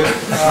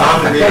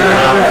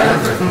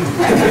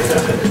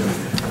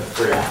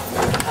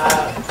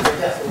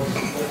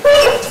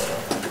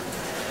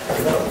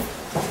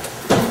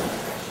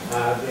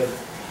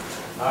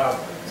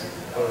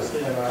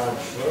 Palestinian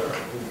Arabs were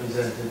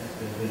represented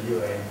in the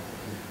UN.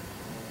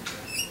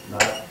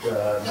 Not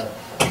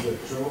the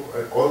true,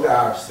 all the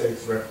Arab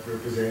states were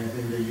represented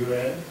in the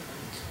UN.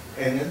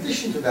 And in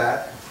addition to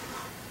that,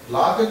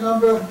 larger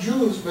number of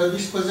Jews were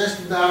dispossessed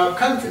in the Arab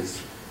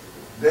countries.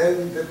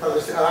 Then the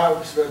Palestinian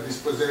Arabs were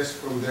dispossessed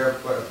from their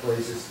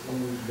places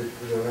in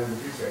the land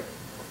of Israel.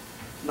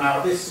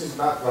 Now, this is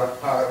not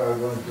what I'm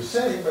going to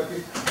say, but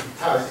it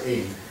ties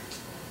in.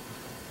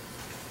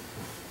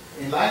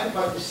 In light of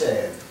what you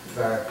said,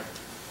 that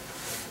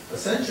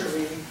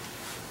essentially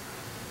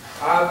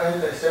Arab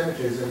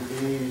anti-Semitism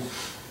is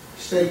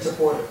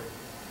state-supported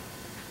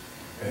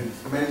and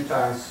many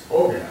times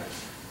organized.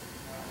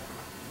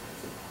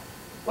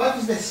 What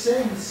is the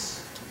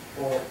sense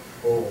of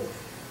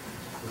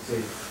let's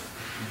say,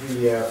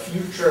 the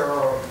future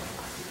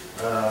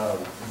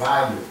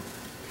value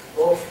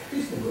of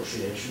peace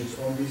negotiations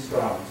on these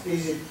grounds?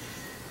 Is it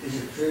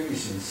really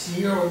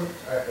sincere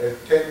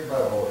attempt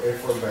or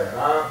effort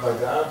by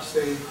the Arab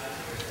state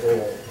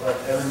or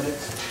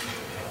elements,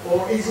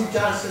 or is it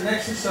just an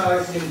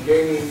exercise in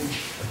gaining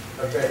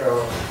a better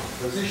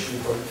position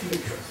for the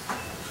future?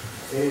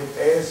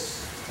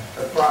 As a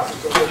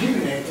process of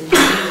eliminating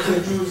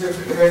the Jews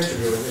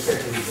eventually or the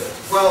second result?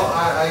 Well,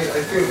 I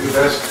think the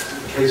best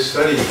case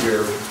study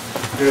here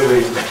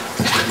clearly would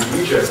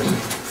be Egypt,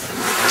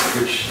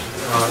 which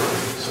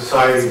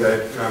society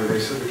that they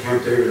said the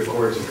Camp David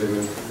Accords have been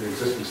in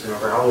existence now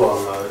for how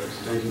long?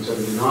 Since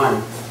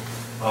 1979,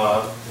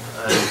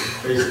 and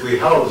basically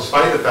held,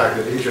 despite the fact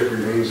that Egypt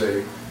remains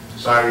a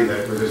society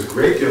where there's a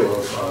great deal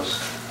of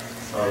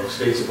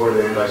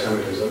state-supported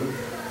anti-Semitism,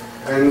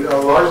 and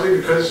largely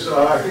because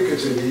I think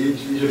it's in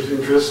Egypt's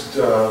interest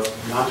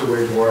not to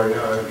wage war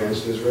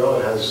against Israel.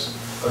 It has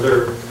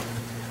other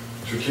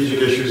strategic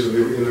issues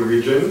in the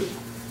region.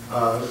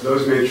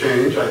 Those may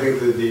change. I think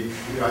that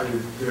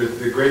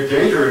the great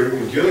danger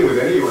in dealing with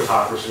any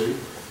autocracy,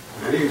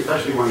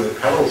 especially one that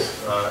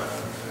peddles a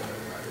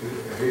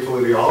hateful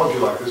ideology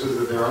like this, is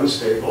that they're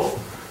unstable,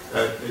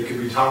 that they could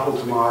be toppled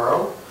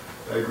tomorrow,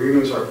 that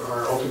agreements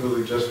are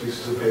ultimately just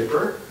pieces of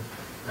paper.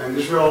 And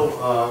Israel,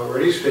 or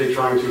any state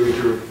trying to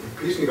enter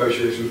peace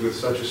negotiations with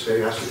such a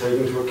state, has to take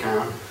into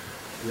account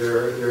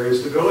their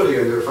instability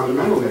and their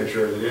fundamental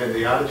nature and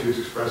the attitudes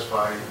expressed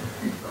by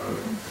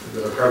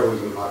that are prevalent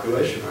in the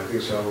population. I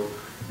think so.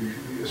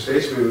 A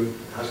statesman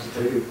has to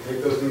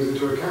take those things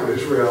into account.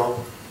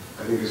 Israel,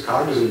 I think, is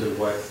cognizant of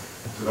what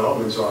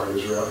developments are in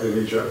Israel, in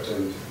Egypt,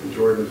 and in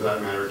Jordan for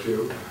that matter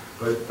too.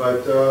 But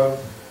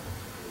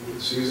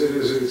sees it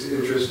as its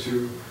interest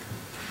to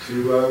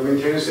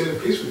maintain a state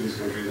of peace with these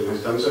countries, and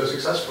has done so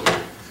successfully.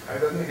 I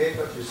don't negate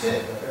what you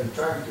said, but I'm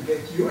trying to get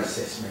your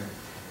assessment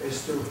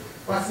as to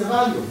what's the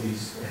value of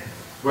these.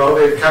 Well,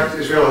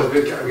 Israel has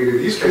been, I mean, in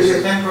these cases... Is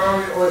it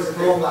temporary or is it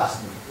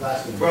long-lasting?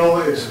 Well,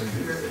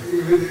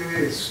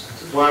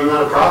 well, I'm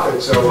not a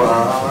prophet, so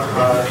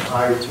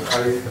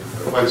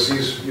one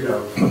sees,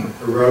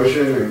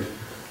 erosion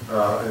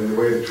and the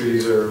way the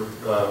treaties are,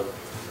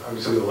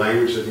 some of the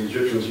language that the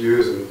Egyptians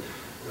use, and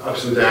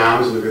ups and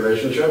downs in the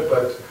relationship,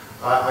 but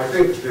I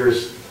think that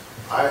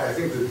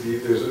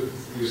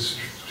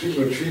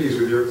seeking treaties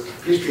with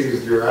peace treaties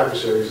with your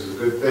adversaries is a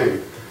good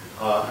thing,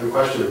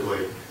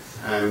 unquestionably.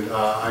 And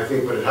I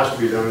think, but it has to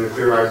be done in a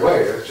clear-eyed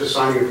way. It's just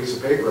signing a piece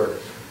of paper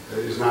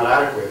is not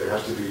adequate. There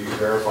has to be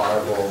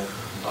verifiable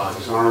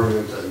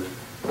disarmament and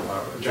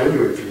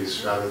genuine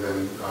peace rather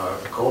than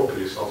cold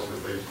peace,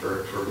 ultimately,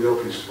 for real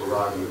peace to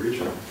arrive in the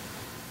region.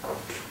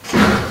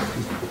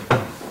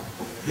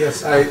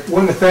 Yes, I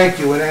want to thank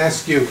you and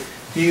ask you,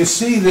 do you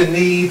see the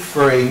need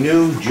for a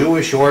new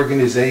Jewish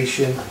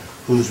organization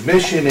whose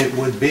mission it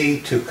would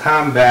be to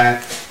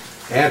combat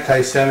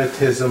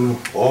anti-Semitism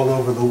all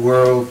over the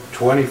world,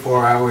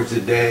 24 hours a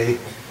day,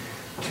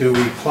 to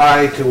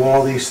reply to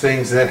all these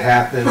things that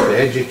happen, to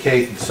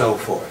educate and so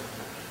forth?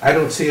 I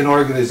don't see an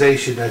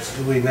organization that's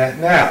doing that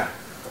now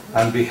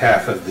on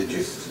behalf of the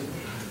Jews.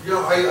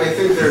 I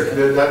think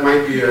that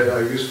might be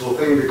a useful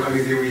thing,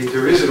 because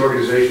there is an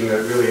organization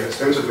that really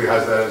ostensibly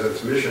has that as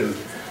its mission,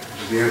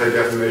 which is the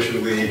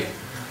Anti-Defamation League.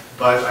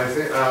 But I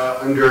think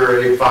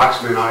under Abe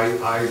Foxman,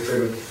 I've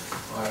been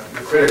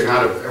a critic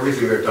not of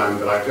everything they've done,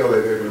 but I feel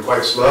that they've been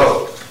quite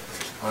slow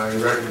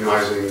in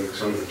recognizing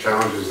some of the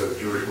challenges that the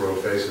Jewish world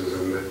faces,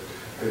 and that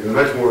they've been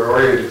much more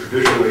oriented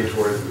traditionally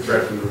toward the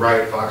threat from the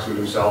right. Foxman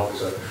himself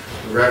is a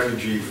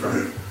refugee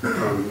from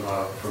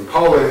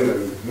Poland,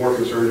 and more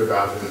concerned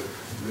about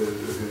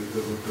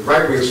the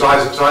right-wing side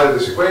of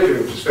this equation,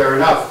 which is fair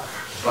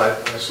enough,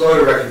 but slow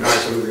to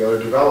recognize some of the other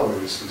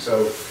developments. And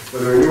so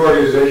whether a new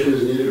organization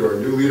is needed or a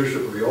new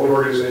leadership of the old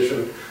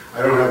organization,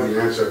 I don't have the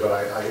answer, but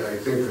I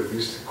think that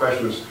these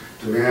questions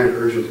require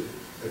urgent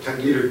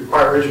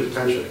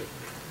attention.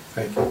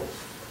 Thank you.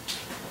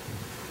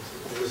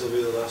 This will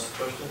be the last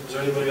question. Is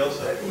there anybody else?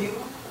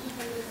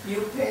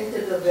 You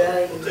painted a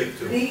very We'll take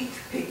two. bleak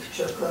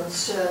picture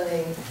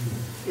concerning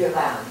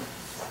Iran.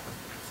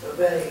 A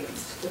very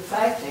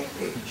frightening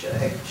picture,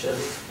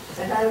 actually.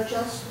 And I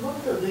just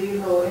wonder, do you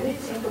know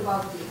anything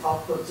about the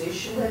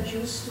opposition that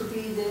used to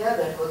be there?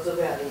 That was a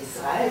very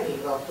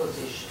thriving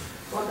opposition.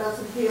 One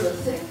doesn't hear a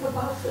thing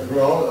about them.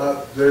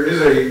 Well, there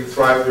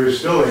is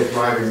still a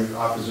thriving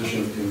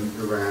opposition in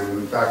Iran. And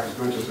in fact, it's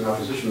not just an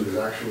opposition, there's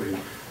actually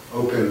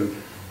open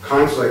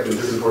conflict in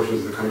different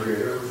portions of the country.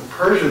 The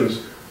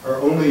Persians are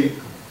only,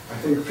 I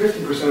think,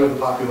 50% of the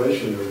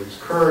population. There are these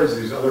Kurds,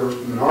 these other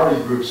minority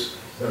groups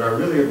that are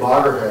really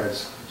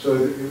loggerheads. So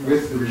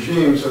with the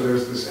regime, so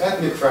there's this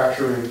ethnic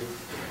fracturing.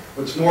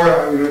 What's more,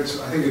 I'm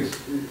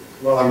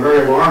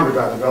very alarmed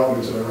about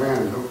developments in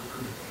Iran. Who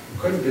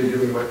couldn't be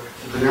doing what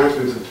the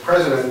pronouncements of the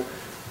president.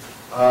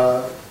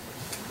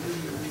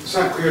 It's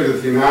not clear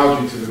that the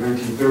analogy to the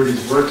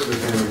 1930s works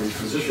with him. His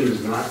position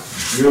is not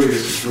nearly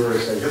as secure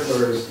as, say,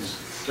 Hitler's. He's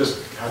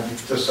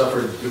just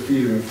suffered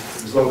defeat in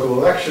his local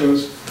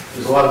elections.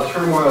 There's a lot of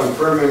turmoil and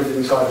ferment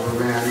inside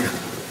of Iran.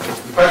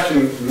 The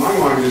question in my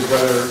mind is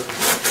whether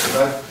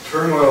that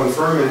turmoil and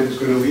ferment is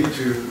going to lead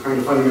to the kind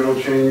of fundamental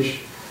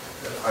change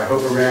that I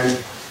hope Iran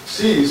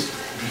sees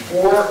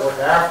before or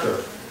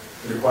after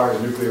it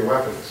acquires nuclear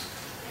weapons.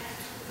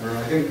 And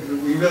I think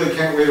we really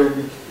can't wait.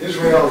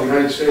 Israel, the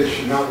United States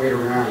should not wait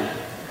around to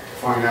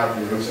find out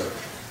the answer.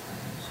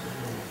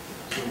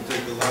 So we'll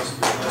take the last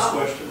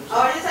question.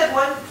 I just had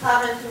one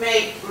comment to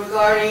make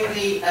regarding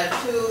the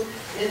two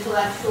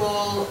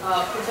intellectual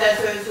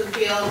professors who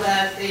feel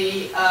that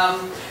the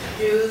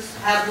Jews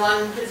have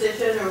one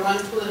position or one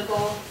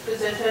political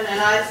position,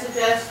 and I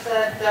suggest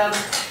that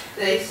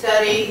they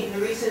study the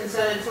recent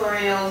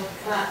senatorial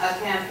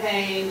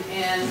campaign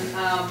in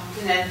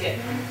Connecticut.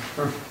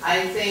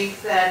 I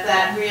think that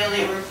that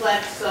really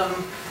reflects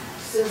some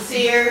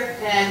sincere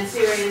and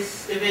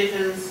serious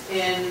divisions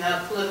in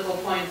political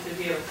points of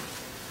view.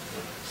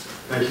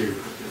 Thank you.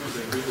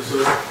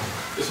 So,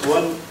 just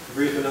one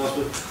brief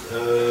announcement.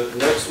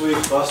 Next week,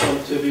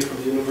 Bassam Tibi from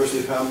the University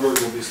of Hamburg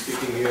will be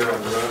speaking here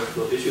on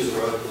the issues of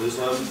radical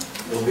Islam.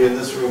 He'll be in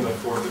this room at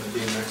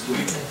 4:15 next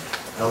week.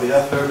 On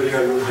behalf of everybody here,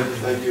 I really have to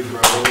thank you for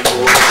our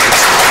wonderful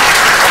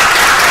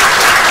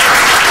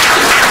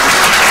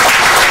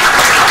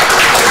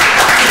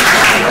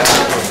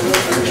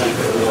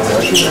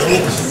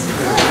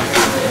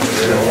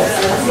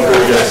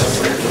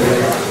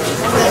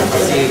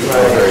See you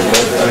Friday.